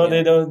 you know.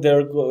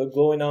 They're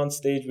going on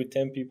stage with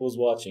 10 people's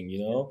watching, you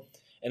know.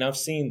 And I've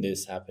seen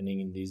this happening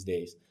in these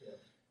days.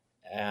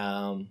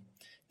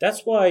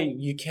 That's why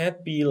you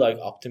can't be like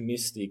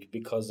optimistic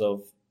because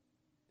of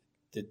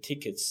the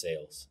ticket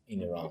sales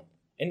in Iran.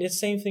 And the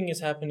same thing is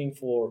happening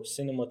for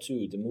cinema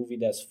too. The movie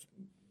that's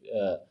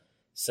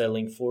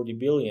selling 40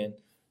 billion,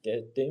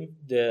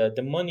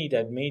 the money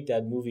that made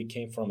that movie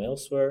came from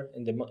elsewhere,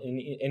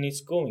 and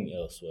it's going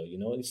elsewhere.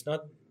 It's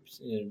not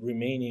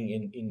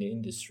remaining in the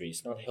industry.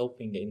 It's not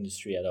helping the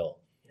industry at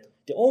all. Yeah.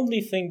 The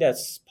only thing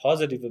that's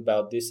positive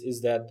about this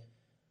is that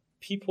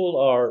people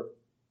are,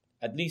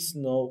 at least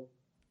you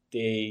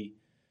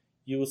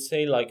would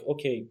say like,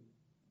 okay,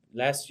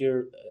 last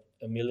year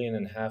 1.5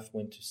 million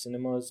went to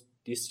cinemas.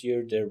 This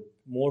year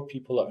more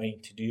people are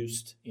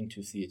introduced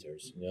into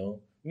theaters.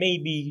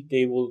 Maybe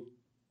they will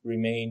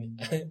remain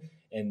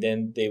and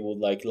then they will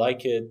like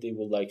it. They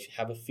will like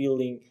have a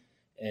feeling,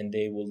 and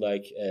they will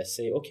like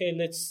say, okay,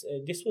 let's.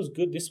 This was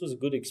good. This was a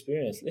good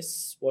experience.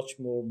 Let's watch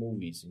more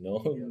movies.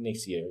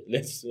 Next year.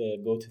 Let's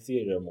go to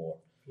theater more.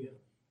 Yeah.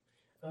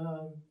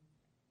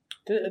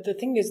 The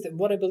thing is that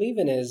what I believe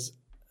in is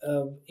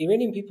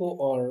Iranian people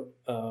are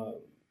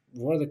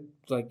one of the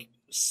like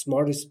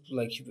smartest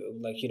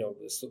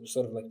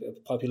sort of like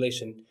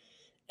population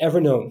ever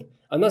known.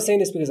 I'm not saying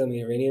this because I'm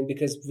Iranian,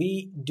 because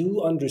we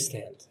do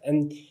understand.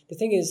 And the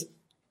thing is,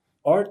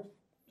 art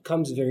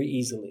comes very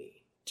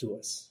easily to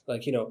us.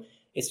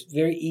 It's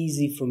very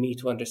easy for me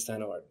to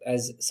understand art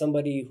as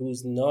somebody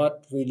who's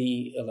not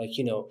really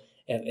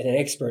an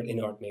expert in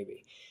art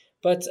maybe.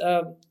 But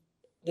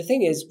the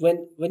thing is,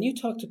 when you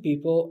talk to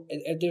people,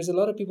 there's a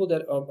lot of people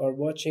that are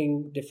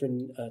watching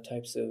different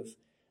types of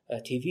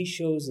TV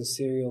shows and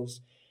serials.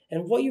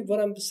 And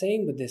what I'm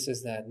saying with this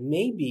is that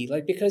maybe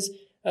because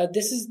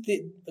this is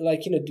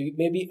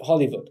maybe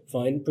Hollywood,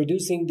 fine,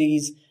 producing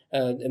these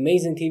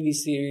amazing TV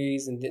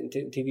series and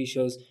TV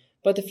shows.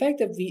 But the fact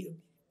that we,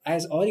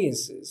 as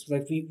audiences,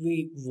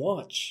 we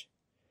watch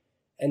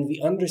and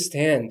we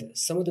understand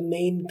some of the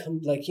main,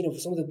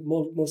 some of the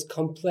most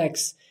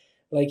complex,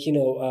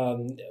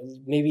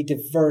 maybe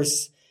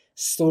diverse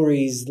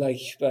stories,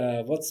 like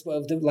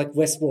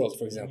Westworld,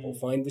 for example,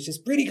 fine, which is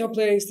pretty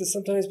complex. That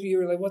sometimes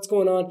you're like, what's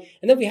going on?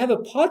 And then we have a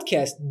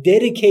podcast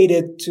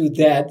dedicated to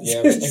that.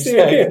 Yeah,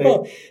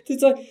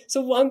 exactly.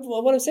 So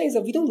what I'm saying is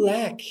that we don't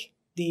lack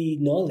the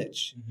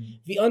knowledge. Mm-hmm.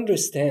 We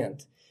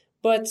understand.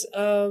 But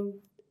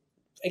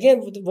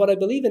again, what I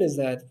believe in is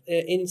that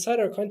inside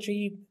our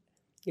country,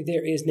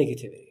 there is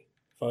negativity,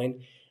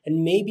 fine?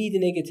 And maybe the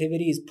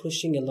negativity is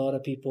pushing a lot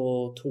of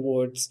people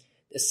towards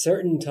a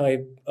certain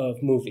type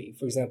of movie,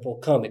 for example,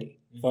 comedy,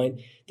 fine?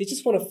 They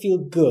just want to feel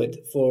good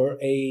for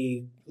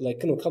a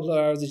couple of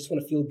hours. They just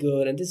want to feel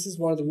good. And this is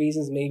one of the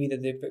reasons maybe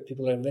that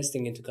people are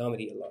investing into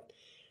comedy a lot.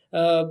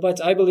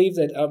 But I believe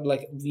that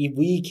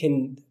we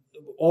can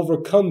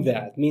overcome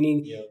that,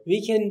 meaning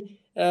we can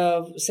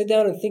sit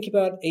down and think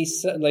about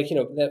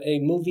a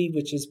movie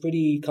which is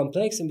pretty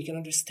complex, and we can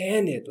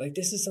understand it. Like,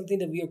 this is something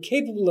that we are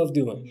capable of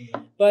doing,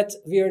 but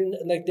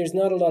there's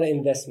not a lot of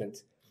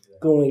investment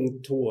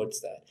going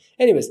towards that.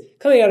 Anyways,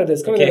 coming out of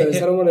this, I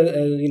don't want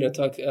to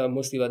talk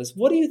mostly about this.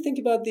 What do you think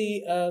about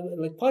the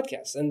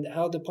podcasts and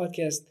how the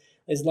podcast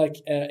is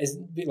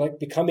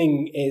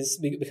becoming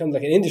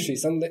like an industry,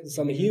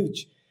 something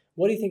huge?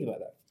 What do you think about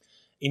that?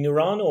 In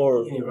Iran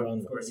or in Iran,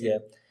 of course, yeah.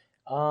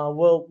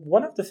 Well,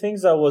 one of the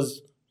things I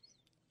was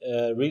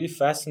really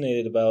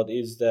fascinated about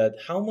is that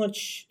how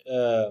much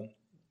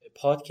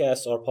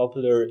podcasts are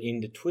popular in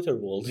the Twitter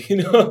world, in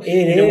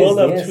the world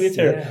of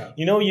Twitter.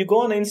 Yeah. You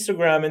go on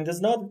Instagram and there's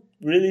not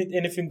really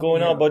anything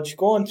going on, but you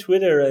go on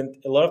Twitter and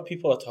a lot of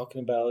people are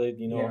talking about it,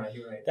 Yeah,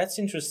 you're right. That's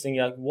interesting.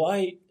 Like,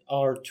 why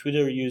are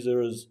Twitter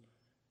users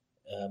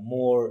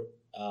more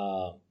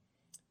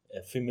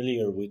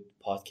familiar with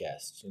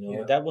podcasts?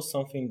 That was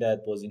something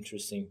that was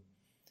interesting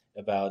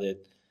about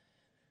it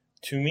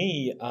to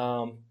me.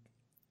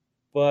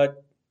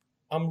 But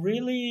I'm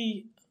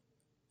really,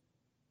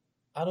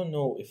 I don't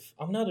know if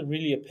I'm not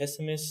really a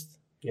pessimist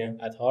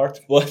at heart,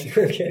 but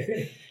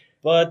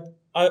but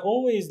I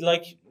always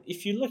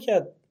if you look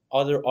at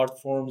other art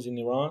forms in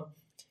Iran,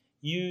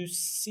 you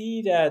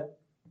see that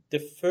the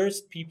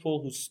first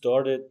people who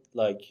started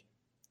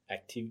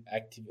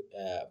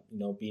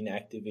being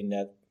active in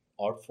that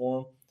art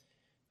form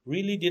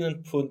really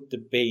didn't put the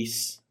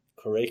base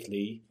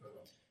correctly,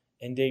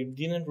 and they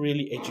didn't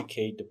really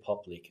educate the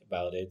public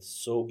about it.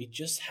 So it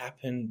just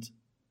happened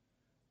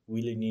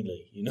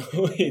willy-nilly,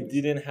 It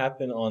didn't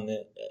happen on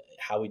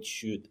how it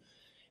should.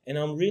 And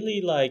I'm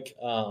really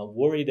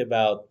worried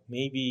about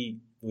maybe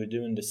we're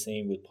doing the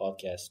same with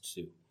podcasts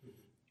too.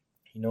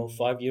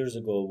 5 years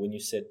ago when you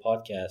said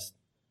podcast,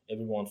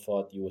 everyone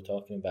thought you were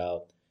talking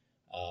about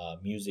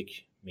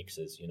music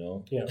mixes,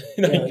 Yeah.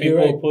 People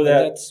right. put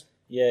that,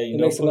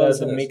 put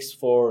as a sense. mix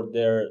for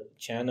their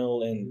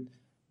channel, and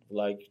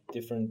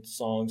different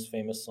songs,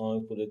 famous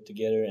songs, put it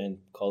together and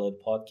call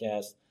it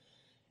podcast.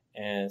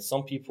 And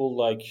some people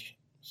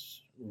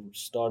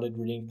started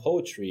reading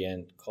poetry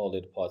and called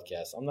it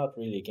podcast. I'm not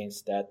really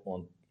against that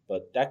one,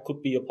 but that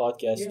could be a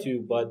podcast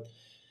too. But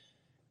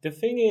the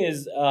thing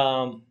is,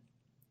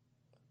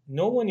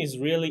 no one is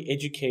really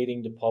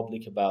educating the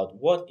public about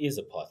what is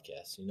a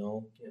podcast,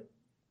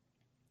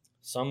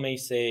 Some may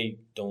say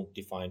don't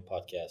define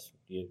podcast.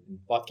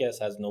 Podcast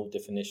has no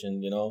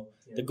definition.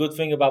 The good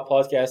thing about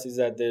podcasts is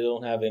that they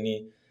don't have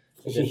any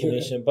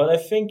definition. But I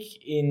think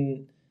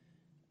in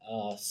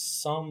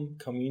some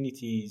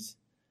communities,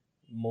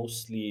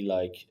 mostly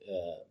like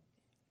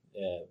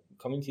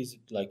communities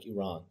like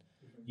Iran,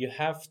 you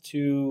have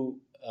to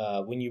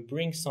when you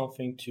bring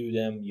something to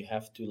them, you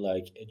have to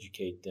like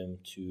educate them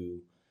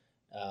to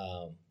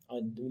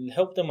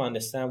help them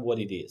understand what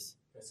it is.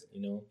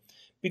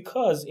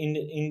 Because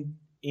in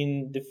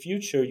the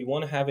future you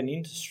want to have an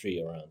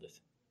industry around it.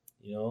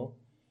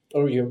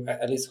 Or you're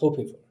at least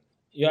hoping for it.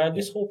 You're at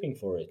least hoping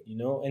for it.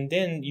 And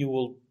then you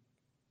will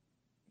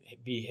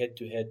be head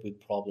to head with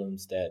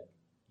problems that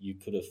you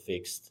could have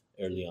fixed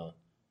early on.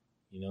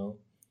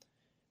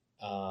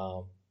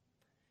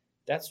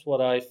 That's what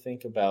I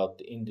think about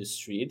the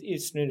industry.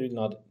 It's really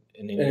not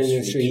an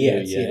industry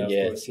yet. Yet.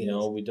 Course,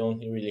 We don't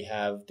really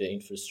have the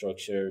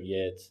infrastructure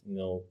yet.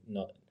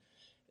 Not.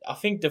 I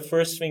think the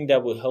first thing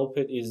that will help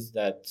it is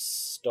that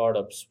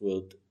startups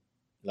will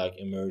like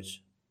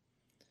emerge.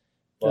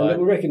 And they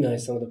will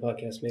recognize some of the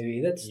podcasts. Maybe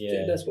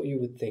that's what you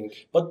would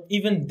think. But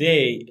even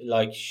they,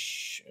 like,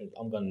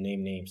 I'm gonna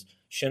name names: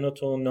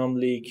 Shenoto,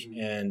 Numlik,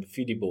 and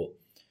Fidibo.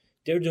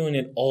 They're doing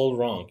it all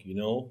wrong.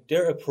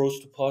 Their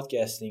approach to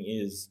podcasting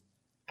is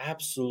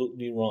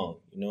absolutely wrong.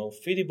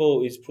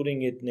 Fidibo is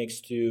putting it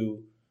next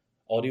to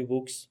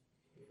audiobooks,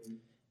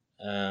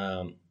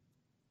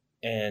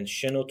 and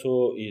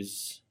Shenoto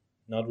is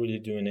not really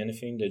doing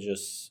anything.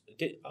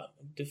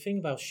 The thing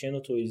about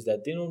Shenoto is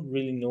that they don't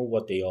really know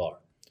what they are.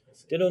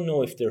 They don't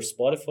know if they're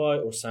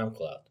Spotify or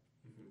SoundCloud.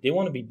 They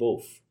want to be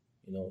both.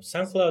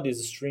 SoundCloud is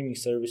a streaming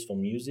service for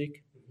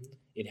music.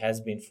 It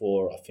has been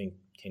for, I think,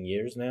 10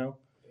 years now.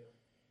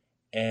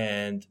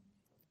 And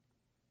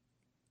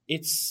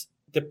it's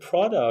the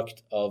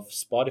product of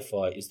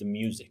Spotify is the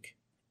music.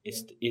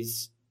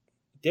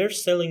 They're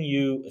selling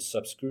you a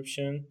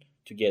subscription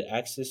to get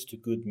access to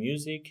good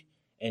music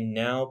and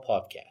now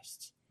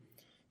podcasts.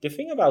 The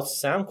thing about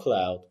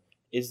SoundCloud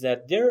is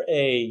that they're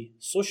a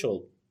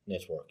social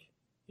network,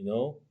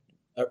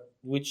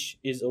 which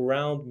is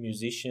around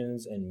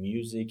musicians and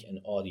music and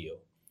audio.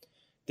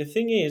 The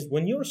thing is,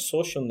 when you're a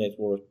social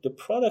network, the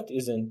product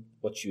isn't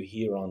what you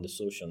hear on the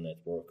social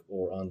network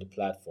or on the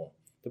platform.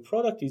 The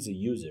product is a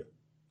user.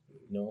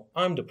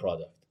 I'm the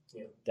product.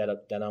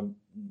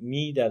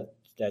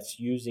 That's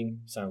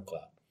using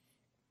SoundCloud.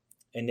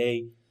 And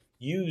they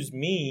use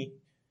me.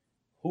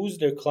 Who's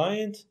their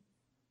client?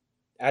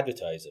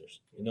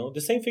 Advertisers.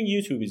 The same thing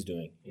YouTube is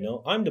doing.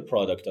 I'm the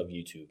product of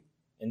YouTube.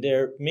 And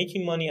they're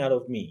making money out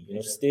of me.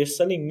 They're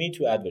selling me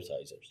to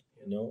advertisers.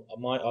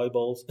 My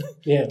eyeballs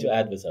to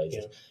advertisers.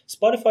 Yeah.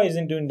 Spotify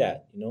isn't doing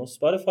that.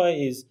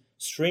 Spotify is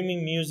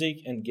streaming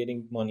music and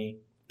getting money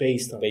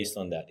based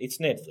on that. It's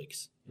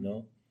Netflix.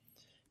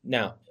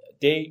 Now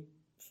they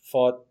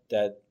thought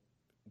that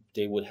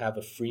they would have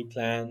a free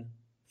plan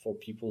for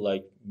people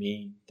like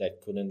me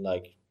that couldn't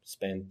like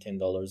spend $10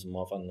 a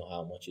month. I don't know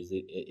how much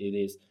it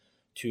is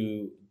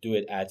to do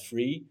it ad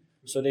free.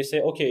 So they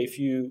say, okay, if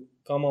you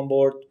come on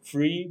board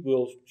free,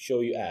 we'll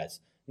show you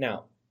ads.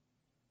 Now,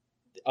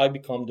 I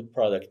become the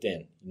product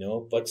then,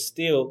 but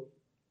still,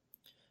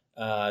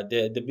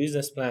 the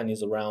business plan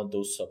is around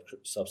those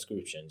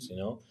subscriptions,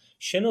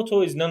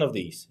 Shenoto is none of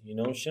these,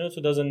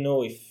 Shenoto doesn't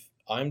know if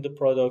I'm the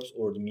product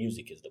or the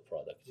music is the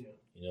product,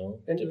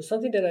 And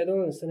something that I don't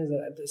understand is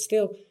that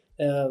still,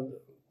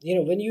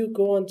 when you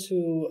go on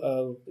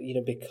to,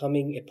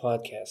 becoming a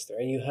podcaster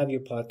and you have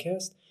your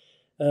podcast,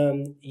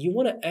 you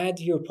want to add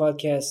your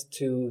podcast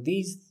to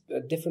these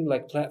different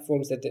like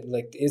platforms that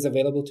like is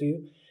available to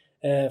you.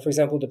 For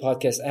example, the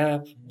podcast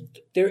app.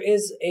 There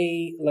is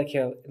like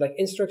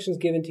instructions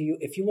given to you.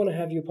 If you want to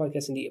have your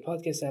podcast in the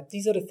podcast app,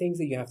 these are the things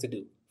that you have to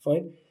do.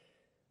 Fine.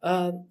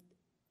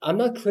 I'm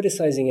not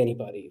criticizing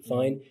anybody.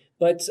 Fine,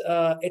 but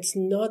it's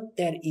not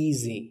that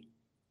easy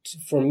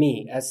for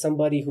me as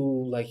somebody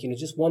who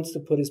just wants to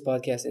put his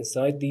podcast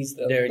inside these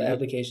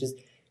applications.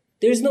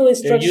 There's no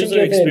instruction. Their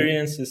user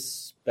experience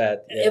is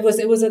bad. Yeah. It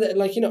was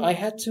I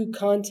had to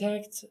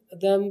contact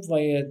them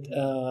via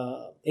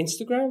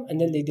Instagram,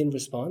 and then they didn't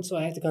respond. So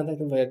I had to contact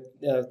them via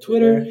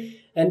Twitter,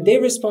 and they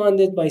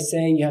responded by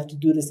saying you have to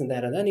do this and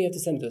that, and then you have to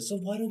send it. So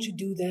why don't you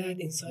do that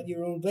inside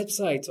your own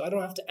website? So I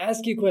don't have to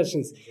ask you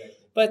questions. Exactly.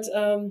 But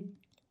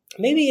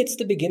maybe it's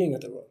the beginning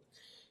of the road.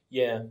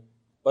 Yeah,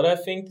 but I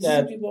think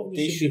that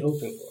they should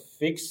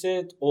fix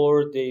it,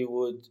 or they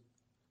would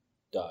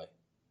die.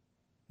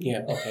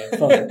 Yeah. Okay.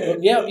 Fine.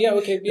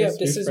 Okay. Yeah.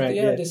 This is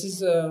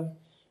a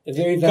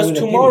very valid. Because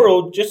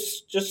tomorrow,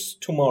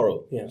 just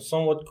tomorrow, yeah.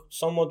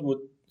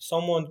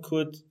 Someone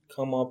could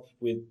come up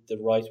with the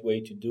right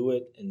way to do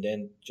it, and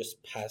then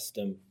just pass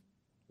them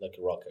like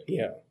a rocket.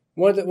 Yeah.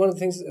 One of the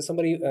things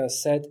somebody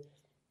said,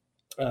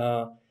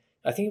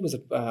 I think it was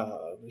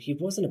he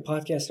wasn't a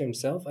podcaster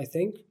himself, I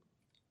think,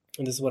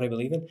 and this is what I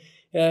believe in.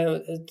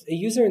 A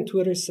user on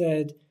Twitter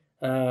said,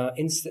 we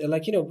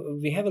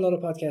have a lot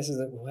of podcasters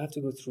that will have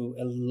to go through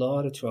a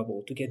lot of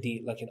trouble to get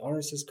an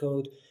RSS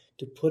code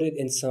to put it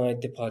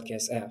inside the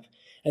podcast app.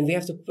 and we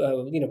have to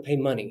pay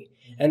money.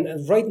 And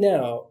right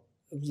now,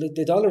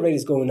 the dollar rate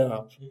is going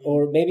up,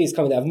 or maybe it's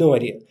coming down. I have no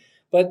idea.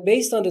 But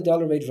based on the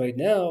dollar rate right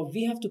now,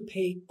 we have to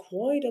pay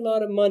quite a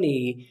lot of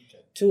money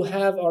to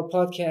have our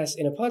podcast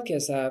in a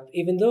podcast app,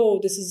 even though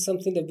this is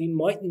something that we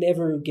might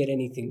never get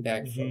anything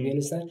back from. You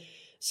understand?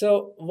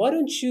 So why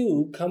don't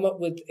you come up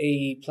with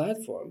a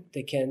platform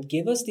that can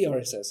give us the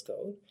RSS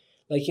code?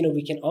 Like,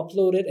 we can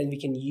upload it and we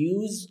can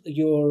use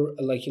your,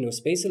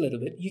 space a little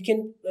bit. You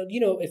can,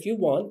 if you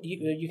want,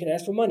 you can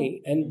ask for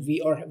money, and we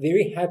are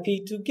very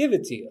happy to give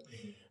it to you.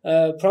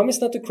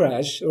 Promise not to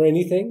crash or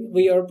anything.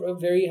 We are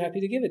very happy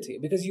to give it to you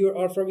because you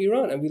are from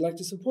Iran and we like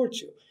to support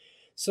you.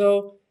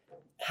 So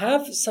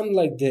have something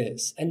like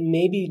this, and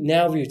maybe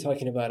now we're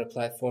talking about a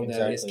platform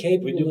that is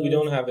capable. We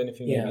don't have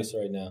anything like this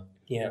right now.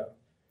 Yeah.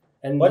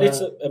 But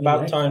it's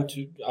about time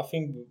to. I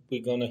think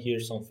we're gonna hear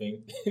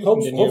something.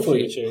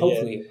 Hopefully.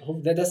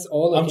 Yeah. That's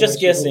all. I'm just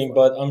guessing,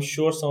 but I'm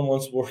sure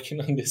someone's working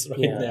on this right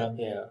now.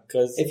 Yeah.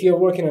 Because if you're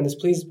working on this,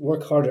 please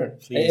work harder.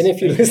 Please. And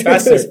if you listen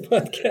to this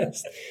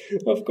podcast,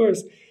 of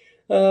course.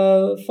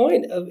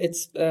 Fine.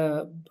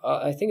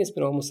 I think it's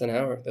been almost an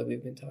hour that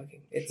we've been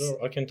talking.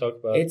 Sure, I can talk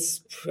about.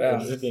 It's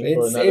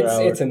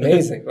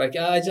amazing. Like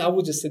I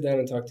would just sit down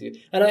and talk to you,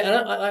 and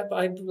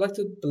I like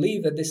to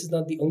believe that this is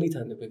not the only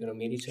time that we're going to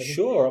meet each other.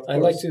 Sure, of course. I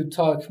like to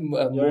talk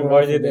more. You're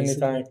invited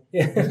anytime.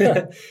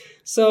 Yeah.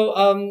 So,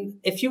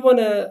 if you want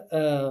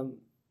to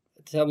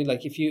tell me,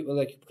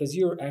 because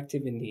you're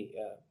active in the.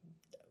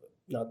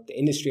 Not the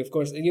industry, of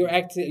course. You're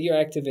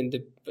active in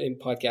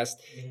podcast,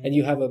 and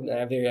you have a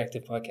very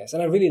active podcast.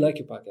 And I really like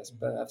your podcast.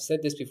 But I've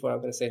said this before. I'm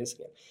going to say this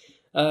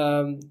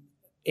again.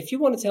 If you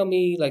want to tell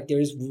me, there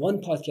is one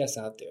podcast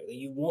out there that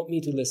you want me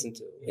to listen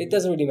to, it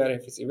doesn't really matter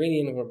if it's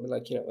Iranian or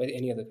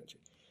any other country.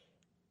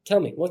 Tell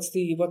me, what's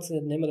the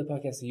name of the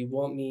podcast that you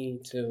want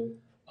me to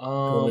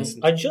go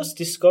listen to? I just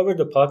discovered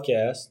a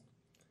podcast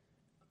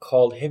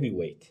called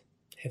Heavyweight.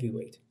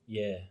 Heavyweight.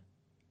 Yeah,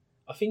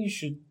 I think you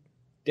should.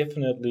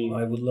 Definitely,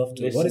 I would love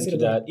to. Listen what is it to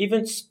about? that.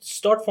 Even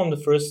start from the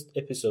first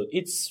episode.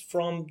 It's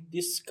from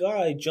this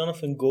guy,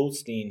 Jonathan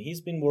Goldstein. He's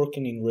been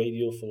working in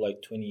radio for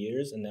 20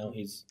 years, and now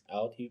he's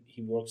out. He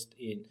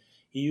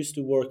used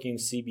to work in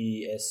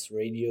CBS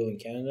Radio in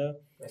Canada,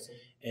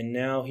 and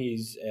now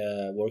he's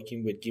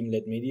working with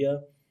Gimlet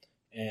Media,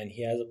 and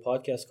he has a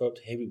podcast called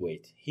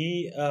Heavyweight.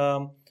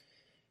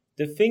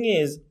 The thing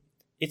is,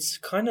 it's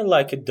kind of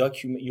like a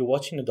document. You're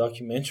watching a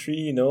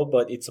documentary,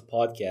 but it's a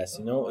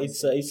podcast.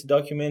 It's a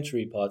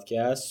documentary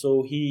podcast.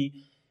 So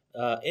he,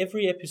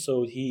 every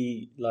episode,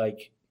 he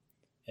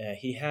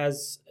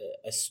has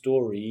a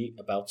story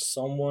about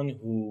someone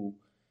who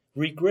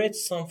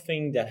regrets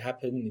something that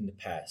happened in the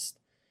past,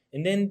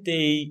 and then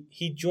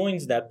he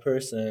joins that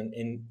person,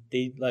 and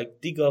they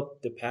dig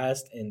up the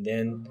past, and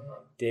then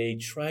they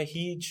try.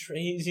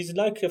 He's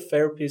like a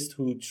therapist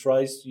who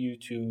tries you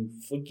to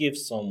forgive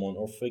someone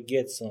or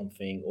forget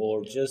something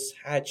or just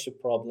hatch a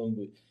problem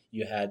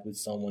you had with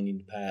someone in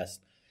the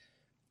past.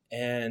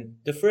 And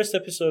the first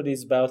episode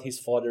is about his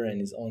father and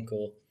his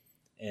uncle,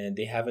 and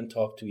they haven't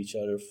talked to each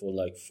other for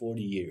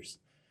 40 years.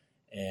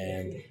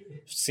 And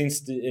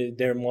since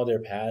their mother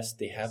passed,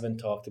 they haven't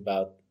talked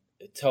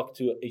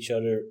to each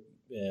other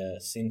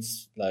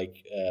since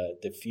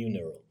the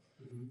funeral.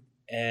 Mm-hmm.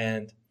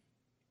 And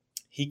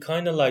he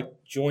kind of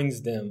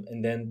joins them,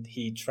 and then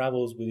he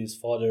travels with his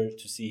father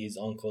to see his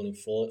uncle in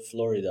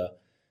Florida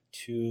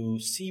to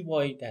see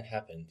why that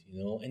happened,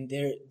 and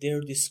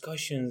their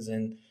discussions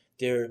and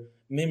their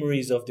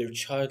memories of their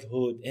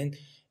childhood. And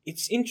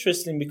it's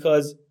interesting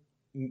because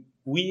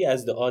we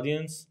as the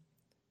audience,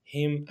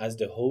 him as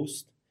the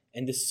host,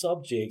 and the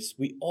subjects,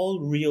 we all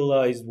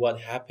realized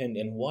what happened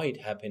and why it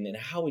happened and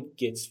how it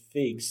gets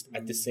fixed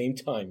at the same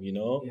time,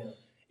 Yeah.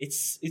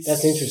 It's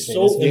that's interesting.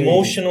 So that's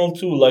emotional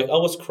too. I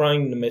was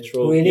crying in the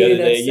metro the other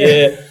day.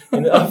 Yeah,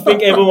 and I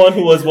think everyone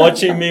who was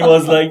watching me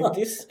was like,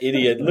 "This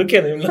idiot! Look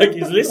at him!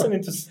 He's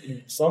listening to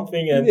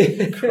something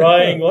and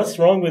crying. What's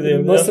wrong with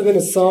him?" It must have been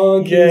a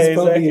song. Yeah,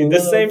 exactly.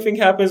 The same thing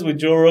happens with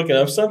Joe Rogan.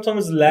 I'm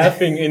sometimes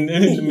laughing in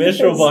the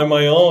metro by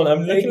my own.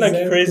 I'm looking like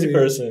a crazy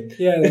person.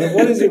 Yeah,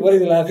 what is he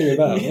laughing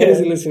about? Yeah. What is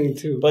he listening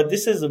to? But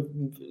this is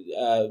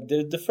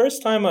the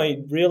first time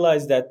I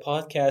realized that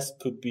podcast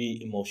could be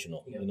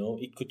emotional. Yeah.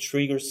 It could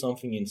trigger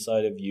something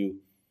inside of you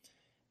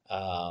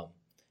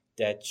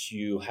that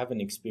you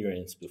haven't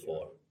experienced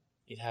before.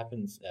 It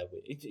happens that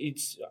way.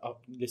 It's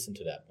listen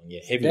to that one. Yeah,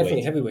 Heavyweight.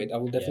 Definitely Heavyweight. I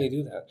will definitely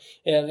do that.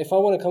 And if I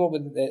want to come up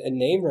with a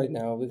name right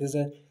now, because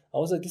I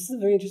was like, this is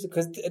very interesting,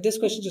 because this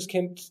question just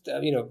came,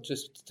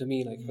 just to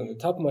me, from the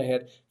top of my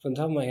head.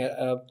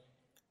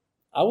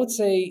 I would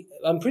say,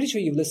 I'm pretty sure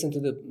you've listened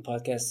to the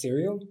podcast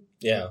Serial.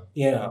 Yeah.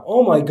 Yeah.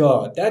 Oh my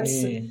God.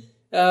 That's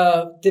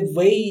the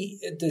way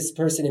this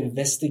person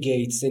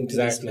investigates into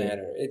this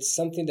matter. It's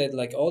something that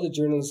all the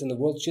journalists in the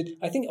world should.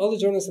 I think all the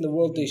journalists in the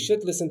world, they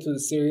should listen to the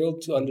Serial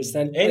to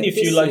understand. And if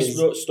you like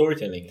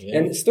storytelling. Yeah.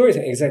 And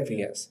storytelling, exactly,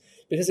 yes.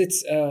 Because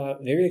it's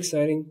very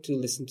exciting to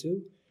listen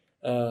to.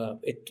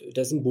 It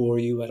doesn't bore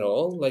you at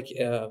all. Like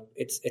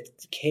it's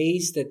a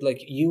case that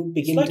like you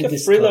begin It's like to a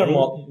thriller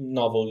discover.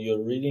 novel.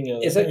 You're reading.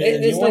 It's like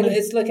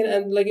it's like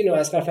an like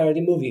Asghar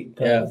Farhadi movie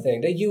kind Yeah. of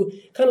thing that you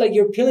kind of like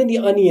you're peeling the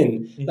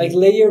onion like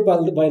layer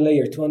by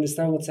layer to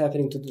understand what's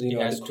happening to the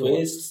It has the core.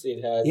 twists.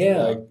 It has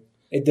like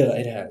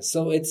It has.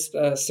 So it's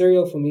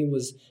Serial for me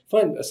was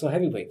fun. So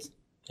Heavyweight.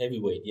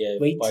 Heavyweight. Yeah,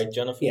 Weight? by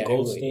Jonathan Yeah,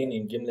 Goldstein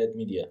Heavyweight, in Gimlet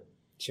Media.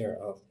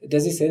 Sure.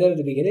 Does he say that at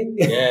the beginning?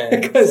 Yeah,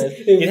 because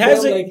it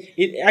has felt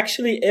it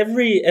actually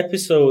every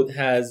episode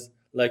has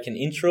like an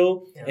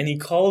intro, and he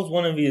calls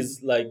one of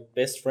his like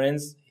best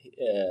friends.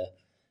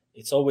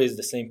 It's always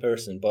the same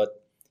person, but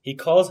he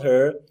calls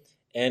her,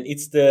 and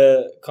it's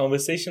the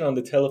conversation on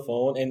the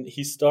telephone, and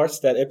he starts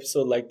that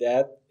episode like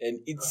that, and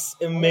it's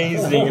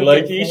amazing.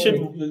 Like you should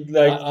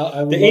like I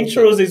the would love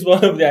intros is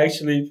one of the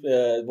actually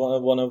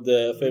one of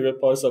the favorite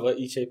parts of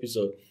each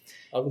episode,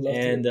 I would love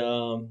and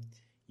to.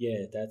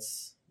 yeah,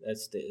 that's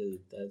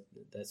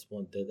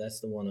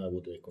the one I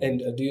would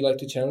recommend. And do you like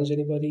to challenge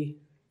anybody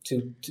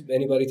to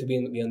anybody to be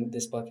on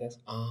this podcast?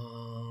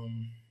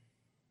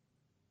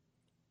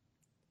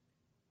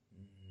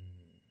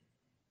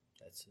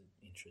 That's an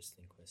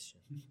interesting question.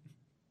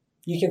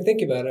 You can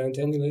think about it and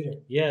tell me later.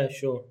 Yeah,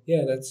 sure.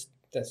 Yeah, that's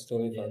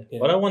totally fine. Yeah.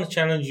 But I want to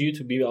challenge you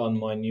to be on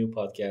my new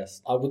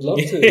podcast. I would love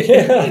to.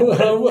 Yeah,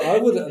 I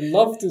would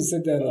love to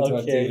sit down and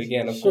talk to you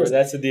again. Of course,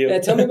 that's a deal. Yeah,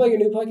 tell me about your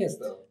new podcast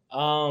though.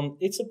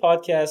 It's a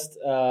podcast.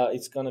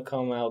 It's gonna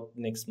come out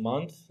next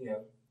month. Yeah.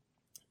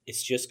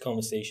 It's just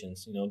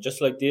conversations,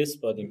 just like this,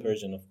 but in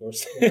Persian, of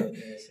course.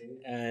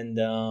 And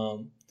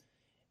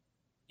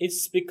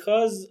it's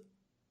because,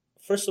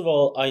 first of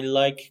all, I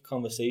like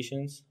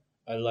conversations.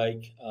 I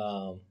like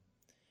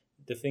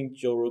the thing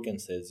Joe Rogan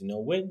says.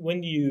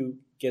 When do you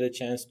get a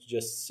chance to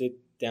just sit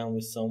down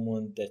with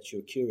someone that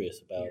you're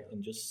curious about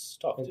and just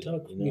talk to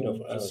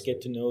them? Just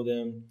get to know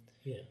them.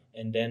 Yeah.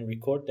 And then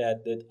record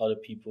that, let other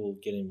people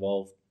get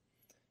involved.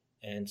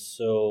 And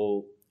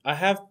so I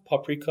have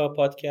Paprika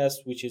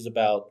podcast, which is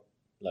about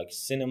like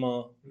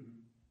cinema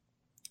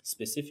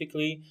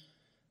specifically,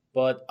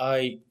 but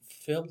I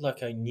felt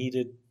like I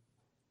needed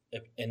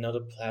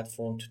another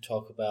platform to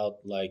talk about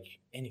like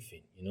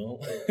anything,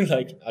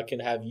 like I can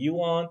have you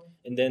on,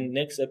 and then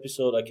next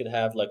episode I could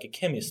have like a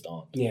chemist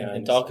on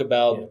and talk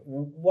about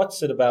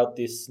what's it about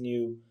this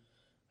new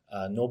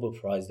Nobel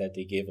Prize that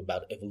they gave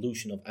about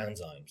evolution of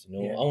enzymes.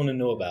 I want to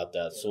know about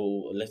that.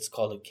 So let's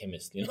call it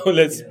chemist.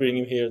 Let's bring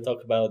him here,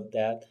 talk about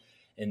that,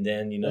 and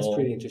then that's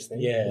pretty interesting.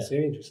 Yeah, that's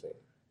very interesting.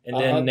 And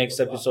then next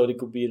episode it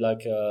could be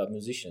like a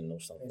musician or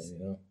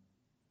something.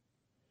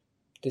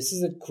 This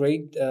is a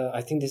great.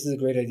 I think this is a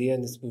great idea,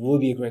 and this will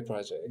be a great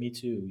project. Me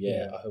too.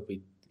 Yeah. I hope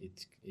it.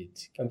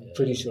 I'm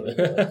pretty sure.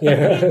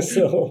 Yeah.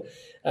 So,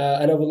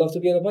 and I would love to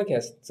be on the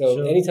podcast.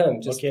 So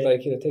anytime, just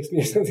text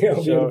me or something.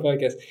 I'll be on the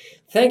podcast.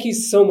 Thank you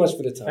so much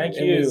for the time. Thank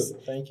you.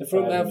 Thank you.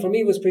 For me,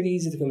 it was pretty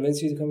easy to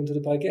convince you to come into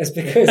the podcast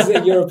because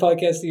you're a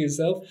podcaster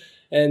yourself,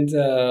 and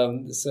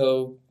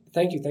so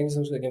thank you so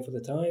much again for the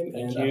time.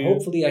 And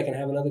hopefully, I can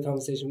have another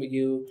conversation with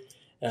you.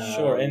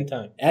 Sure,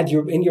 anytime. In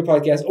your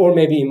podcast, or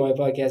maybe in my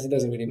podcast, it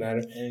doesn't really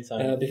matter.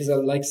 Anytime. Because I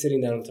like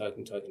sitting down and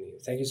talking to you.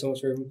 Thank you so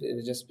much for it.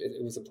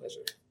 It was a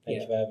pleasure.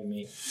 Thank you for having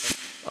me.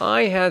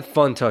 I had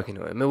fun talking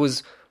to him. It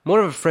was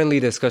more of a friendly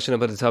discussion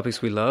about the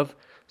topics we love,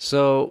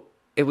 so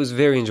it was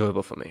very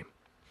enjoyable for me.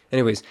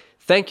 Anyways,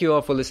 thank you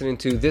all for listening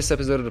to this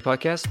episode of the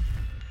podcast.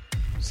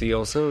 See you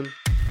all soon.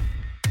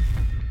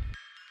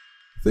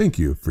 Thank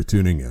you for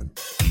tuning in.